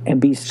night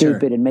and be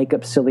stupid and make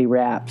up silly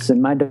raps.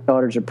 And my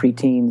daughters are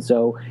preteens,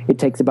 so it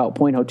takes about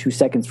 0.02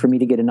 seconds for me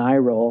to get an eye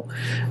roll.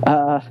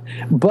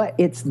 But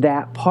it's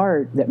that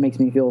part that makes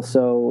me feel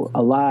so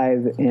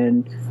alive.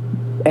 And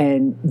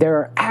there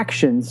are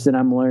actions that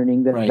I'm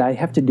learning that I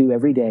have to do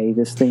every day,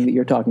 this thing that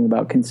you're talking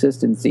about,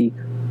 consistency,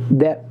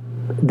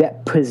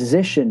 that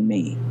position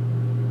me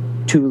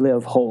to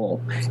live whole.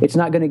 It's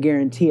not going to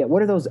guarantee it.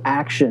 What are those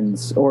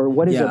actions, or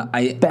what is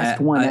the best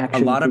one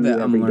action? A lot of it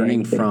I'm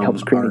learning from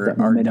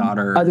our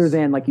daughters. Other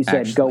than, like you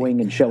said,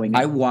 going and showing.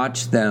 I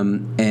watch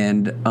them,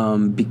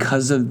 and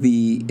because of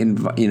the,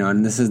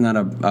 and this is not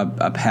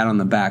a pat on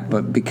the back,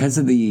 but because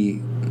of the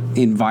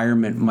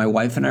environment my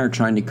wife and I are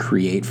trying to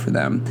create for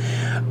them,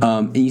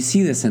 and you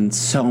see this in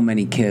so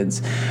many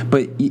kids,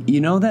 but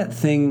you know that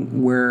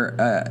thing where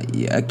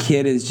a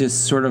kid is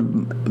just sort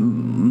of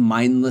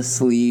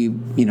mindlessly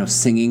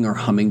singing or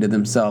humming to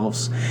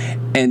themselves,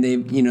 and they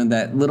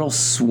that little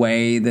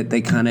sway that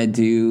they kind of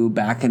do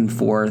back and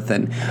forth,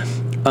 and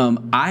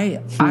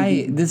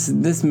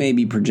this may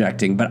be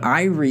projecting, but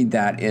I read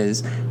that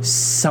as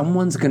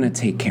someone's going to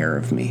take care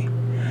of me.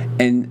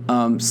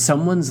 And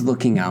someone's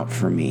looking out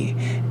for me.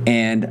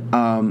 And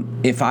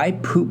if I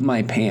poop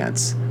my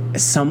pants,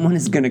 someone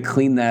is going to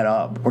clean that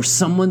up, or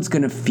someone's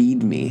going to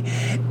feed me.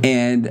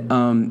 And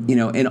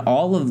in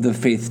all of the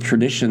faith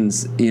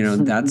traditions,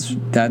 that's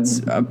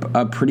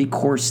a pretty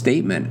core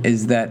statement,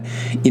 is that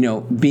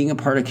being a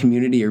part of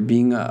community, or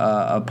being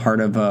a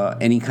part of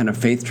any kind of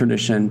faith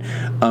tradition,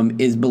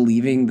 is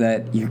believing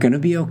that you're going to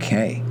be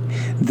okay,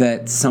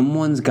 that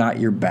someone's got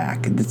your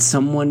back, that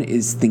someone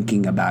is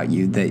thinking about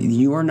you, that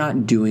you are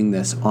not doing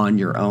this on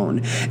your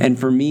own. And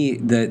for me,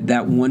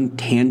 that one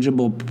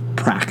tangible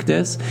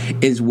practice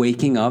is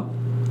waking up,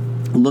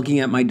 looking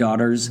at my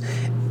daughters,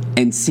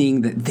 and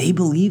seeing that they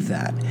believe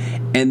that,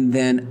 and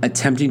then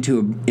attempting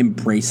to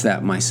embrace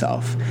that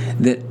myself,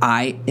 that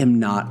I am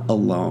not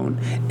alone.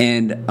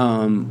 And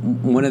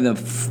one of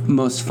the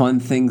most fun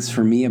things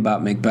for me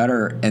about Make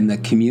Better and the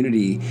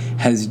community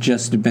has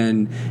just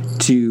been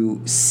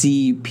to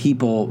see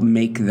people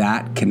make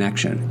that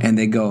connection, and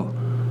they go,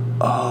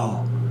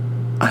 oh,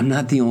 I'm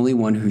not the only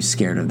one who's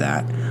scared of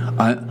that.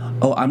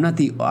 I'm not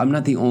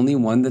the only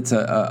one that's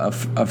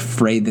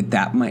afraid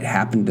that might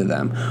happen to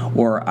them,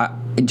 or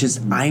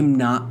I'm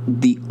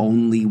not the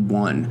only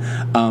one.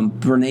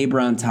 Brene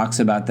Brown talks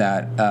about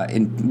that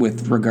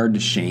with regard to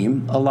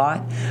shame a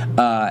lot,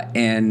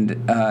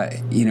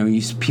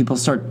 people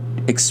start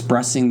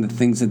expressing the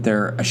things that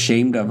they're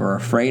ashamed of or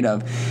afraid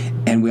of,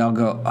 and we all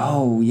go,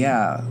 oh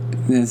yeah.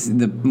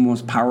 The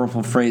most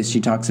powerful phrase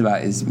she talks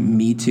about is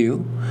 "me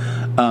too,"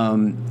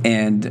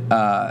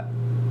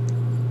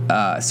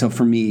 so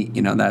for me,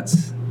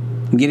 that's,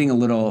 I'm getting a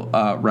little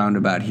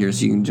roundabout here,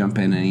 so you can jump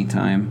in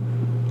anytime.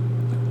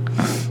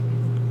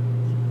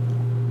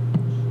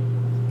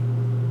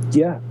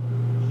 Yeah.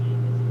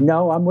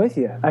 No, I'm with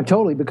you. I'm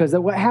totally, because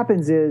what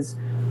happens is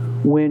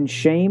when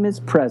shame is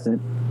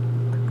present,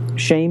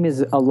 shame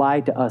is a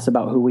lie to us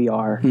about who we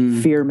are.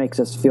 Fear makes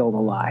us feel the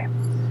lie.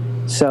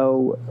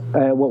 So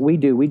what we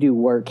do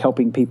work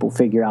helping people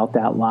figure out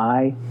that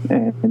lie,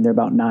 and there are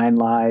about 9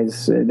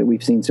 lies that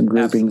we've seen some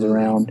groupings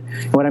around.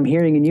 And what I'm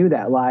hearing in you,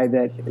 that lie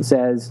that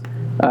says,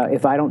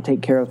 if I don't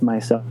take care of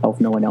myself,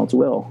 no one else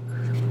will.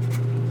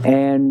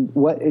 And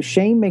what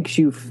shame makes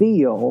you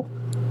feel,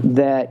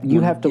 that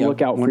you have to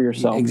look out for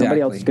yourself. Exactly.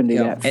 Nobody else is going to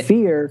do that.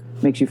 Fear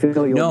makes you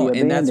feel you'll be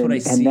abandoned. And that's what I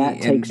see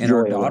in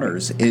our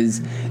daughters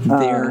is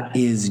there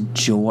is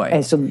joy.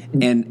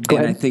 And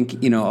I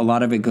think, a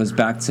lot of it goes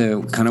back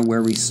to kind of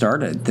where we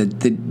started,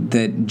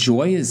 that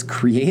joy is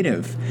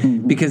creative,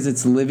 because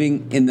it's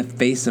living in the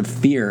face of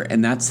fear,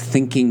 and that's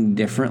thinking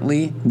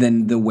differently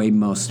than the way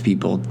most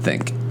people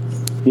think.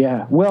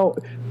 Yeah, well,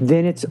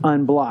 then it's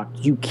unblocked.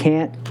 You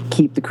can't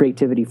keep the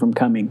creativity from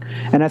coming.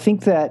 And I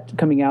think that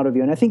coming out of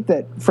you, and I think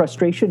that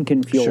frustration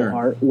can fuel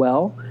art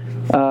well.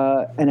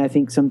 And I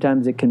think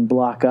sometimes it can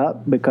block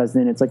up, because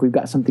then it's like we've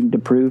got something to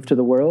prove to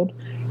the world.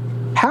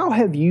 How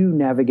have you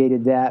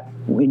navigated that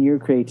in your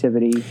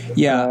creativity?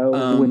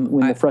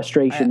 When the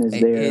frustration is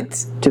there,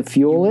 to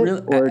fuel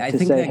it, or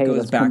to say, hey,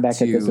 let's come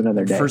back at this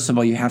another day? First of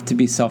all, you have to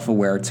be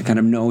self-aware to kind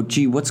of know,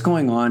 gee, what's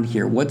going on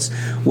here? What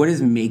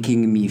is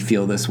making me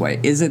feel this way?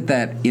 Is it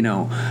that,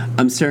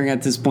 I'm staring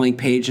at this blank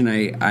page and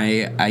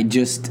I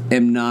just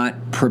am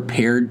not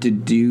prepared to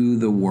do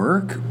the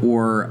work,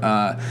 or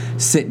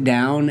sit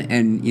down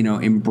and,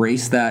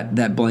 embrace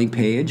that blank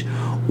page?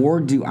 Or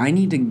do I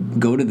need to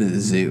go to the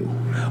zoo?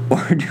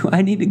 Or do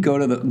I need to go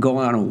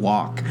on a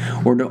walk?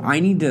 Or do I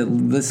need to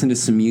listen to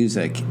some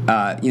music?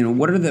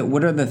 What are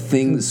the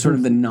things, sort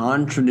of the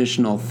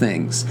non-traditional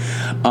things?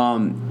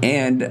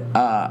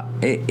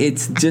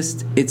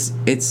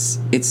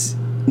 It's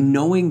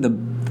knowing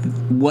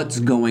what's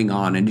going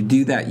on, and to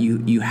do that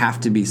you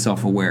have to be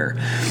self-aware.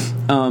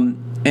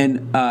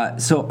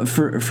 And so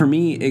for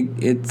me,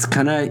 it's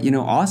kind of,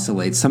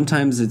 oscillates.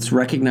 Sometimes it's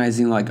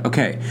recognizing like,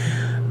 okay,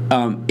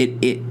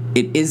 it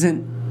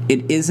isn't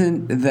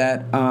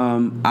that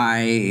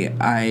I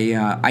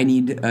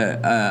need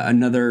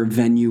another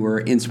venue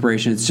or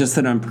inspiration. It's just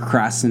that I'm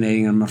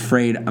procrastinating. I'm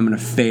afraid I'm going to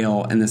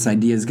fail, and this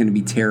idea is going to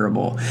be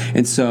terrible.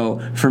 And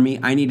so for me,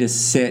 I need to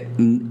sit.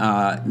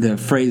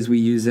 The phrase we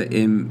use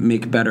in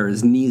Make Better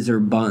is "knees or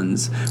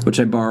buns," which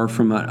I borrow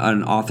from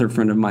an author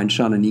friend of mine,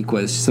 Shauna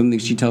Nequist. Something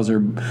she tells her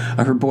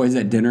boys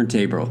at the dinner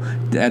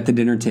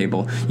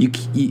table. You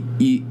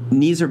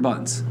knees or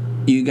buns.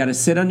 You got to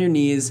sit on your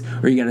knees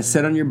or you got to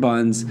sit on your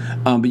buns,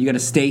 but you got to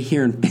stay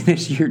here and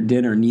finish your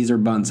dinner, knees or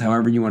buns,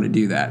 however you want to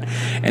do that.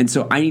 And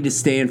so I need to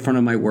stay in front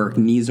of my work,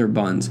 knees or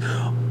buns.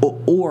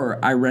 Or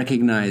I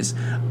recognize,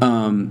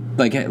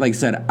 like I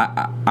said,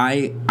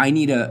 I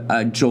need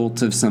a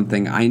jolt of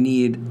something. I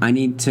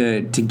need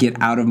to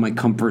get out of my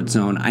comfort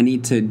zone. I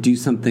need to do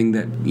something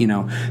that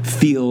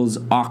feels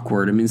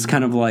awkward. I mean, it's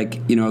kind of like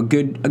a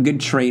good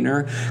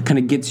trainer kind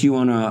of gets you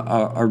on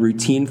a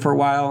routine for a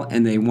while,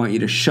 and they want you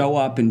to show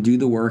up and do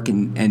the work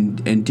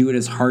and do it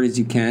as hard as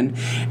you can.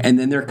 And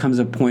then there comes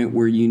a point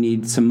where you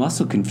need some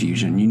muscle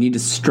confusion. You need to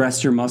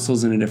stress your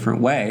muscles in a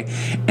different way,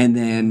 and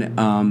then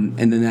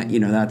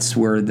that that's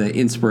where the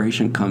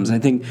inspiration comes. I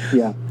think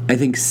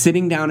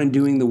sitting down and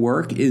doing the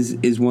work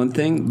is one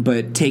thing,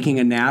 but taking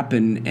a nap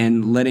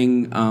and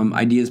letting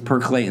ideas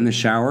percolate in the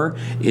shower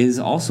is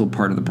also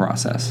part of the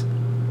process.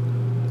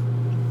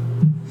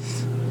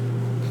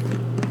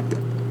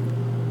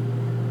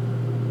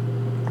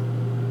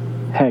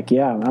 Heck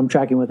yeah, I'm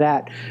tracking with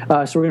that.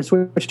 So we're going to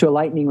switch to a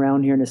lightning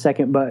round here in a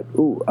second, but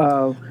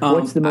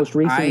what's the most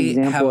recent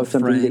example of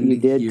something that you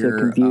did to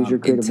confuse your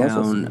creative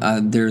muscles?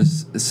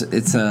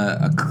 It's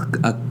a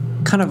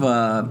kind of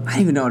I don't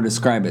even know how to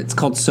describe it. It's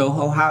called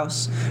Soho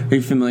House. Are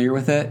you familiar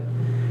with it?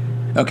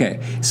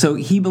 Okay, so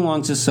he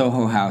belongs to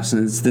Soho House,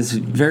 and it's this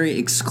very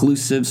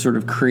exclusive sort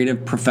of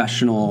creative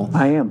professional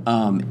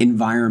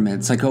environment.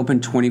 It's like open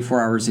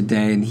 24 hours a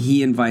day, and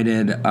he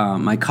invited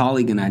my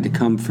colleague and I to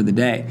come for the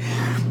day.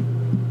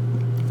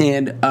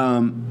 And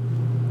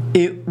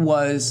it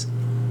was,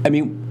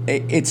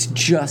 it's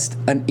just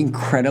an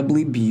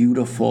incredibly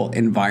beautiful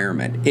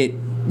environment.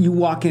 You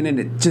walk in and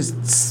it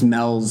just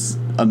smells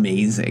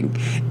amazing,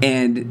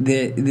 and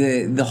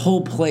the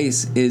whole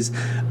place is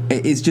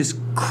just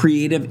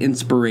creative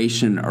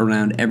inspiration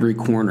around every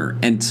corner.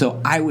 And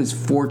so I was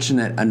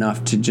fortunate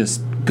enough to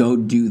just go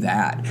do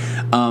that.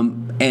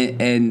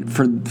 And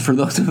for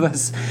those of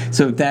us,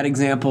 so if that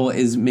example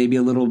is maybe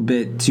a little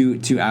bit too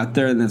out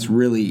there, and that's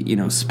really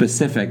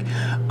specific.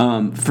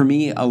 For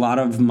me, a lot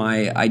of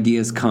my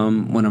ideas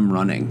come when I'm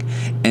running,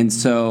 and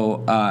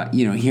so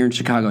here in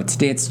Chicago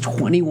today it's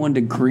 21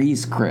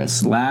 degrees,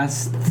 Chris.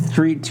 Last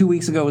 2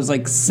 weeks ago it was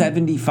like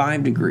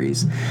 75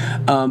 degrees,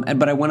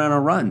 but I went on a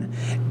run,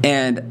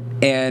 and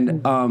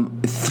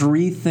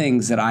three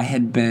things that I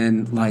had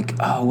been like,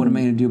 oh, what am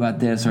I going to do about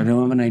this? Or I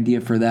don't have an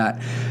idea for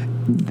that.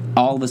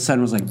 All of a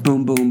sudden was like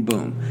boom, boom,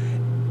 boom.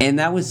 And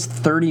that was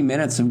 30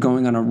 minutes of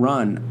going on a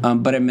run.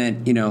 But it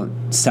meant,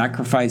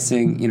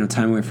 sacrificing,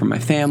 time away from my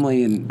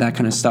family and that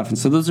kind of stuff. And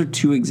so those are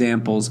two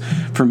examples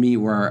for me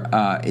where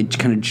it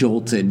kind of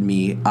jolted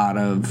me out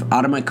of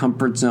my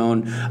comfort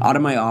zone, out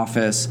of my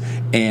office,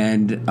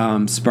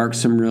 and sparked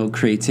some real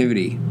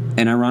creativity.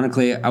 And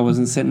ironically, I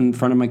wasn't sitting in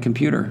front of my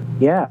computer.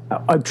 Yeah,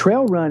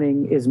 trail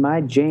running is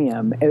my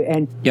jam.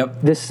 And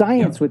the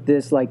science with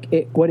this,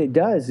 what it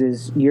does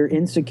is you're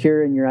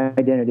insecure in your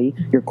identity.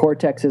 Your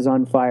cortex is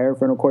on fire,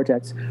 frontal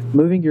cortex.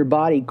 Moving your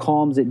body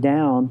calms it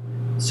down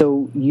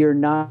so you're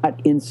not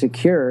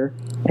insecure,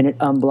 and it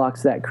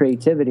unblocks that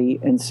creativity.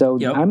 And so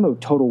I'm a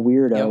total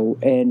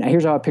weirdo. And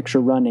here's how I picture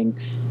running.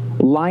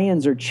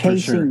 Lions are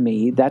chasing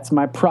me. That's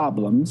my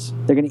problems.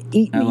 They're going to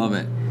eat me. I love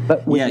it.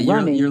 But with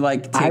running, you're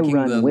like taking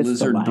the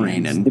lizard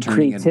brain and the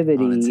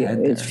creativity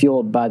is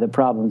fueled by the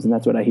problems, and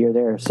that's what I hear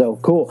there. So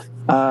cool.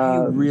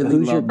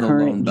 Who's your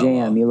current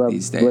jam you love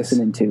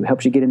listening to?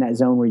 Helps you get in that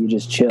zone where you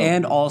just chill.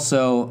 And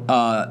also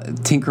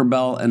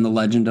Tinkerbell and the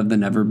Legend of the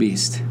Never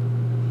Beast.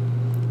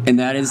 And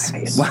that is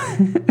nice.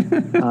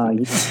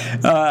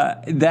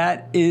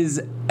 that is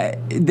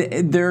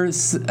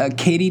there's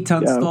Katie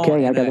Tunstall.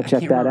 Okay, I gotta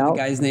check that out. I can't remember the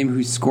guy's name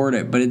who scored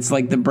it, but it's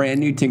like the brand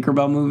new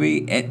Tinkerbell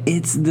movie.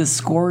 The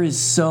score is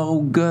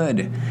so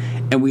good,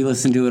 and we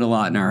listen to it a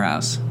lot in our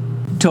house.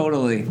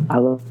 Totally. I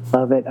love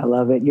it. I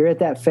love it. You're at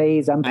that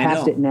phase. I'm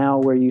past it now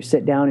where you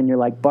sit down and you're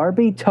like,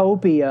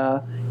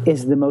 Barbie-topia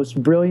is the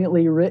most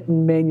brilliantly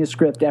written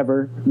manuscript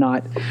ever.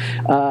 Not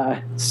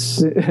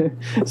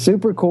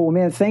super cool,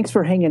 man. Thanks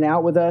for hanging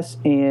out with us.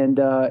 And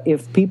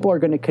if people are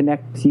going to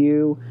connect with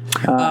you,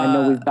 I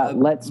know we've got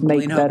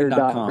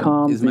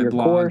letsmakebetter.com for your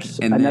course.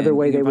 And another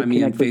way they would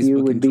connect with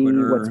you would be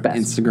Twitter, what's best.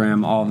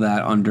 Instagram, all of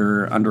that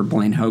under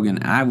Blaine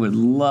Hogan. I would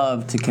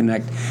love to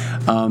connect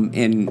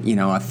in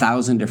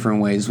 1,000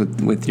 different ways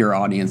with your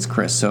audience,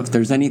 Chris. So if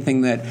there's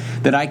anything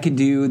that I could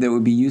do that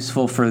would be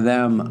useful for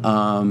them,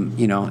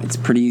 it's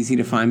pretty easy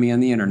to find me on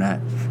the internet.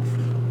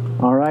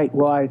 All right.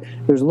 Well,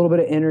 there's a little bit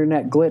of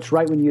internet glitch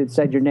right when you had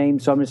said your name,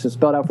 so I'm just going to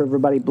spell it out for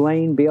everybody.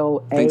 Blaine,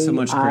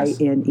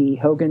 B-L-A-I-N-E,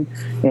 Hogan.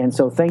 And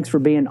so thanks for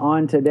being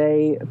on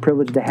today. A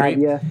privilege to have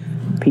you.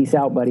 Peace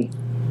out, buddy.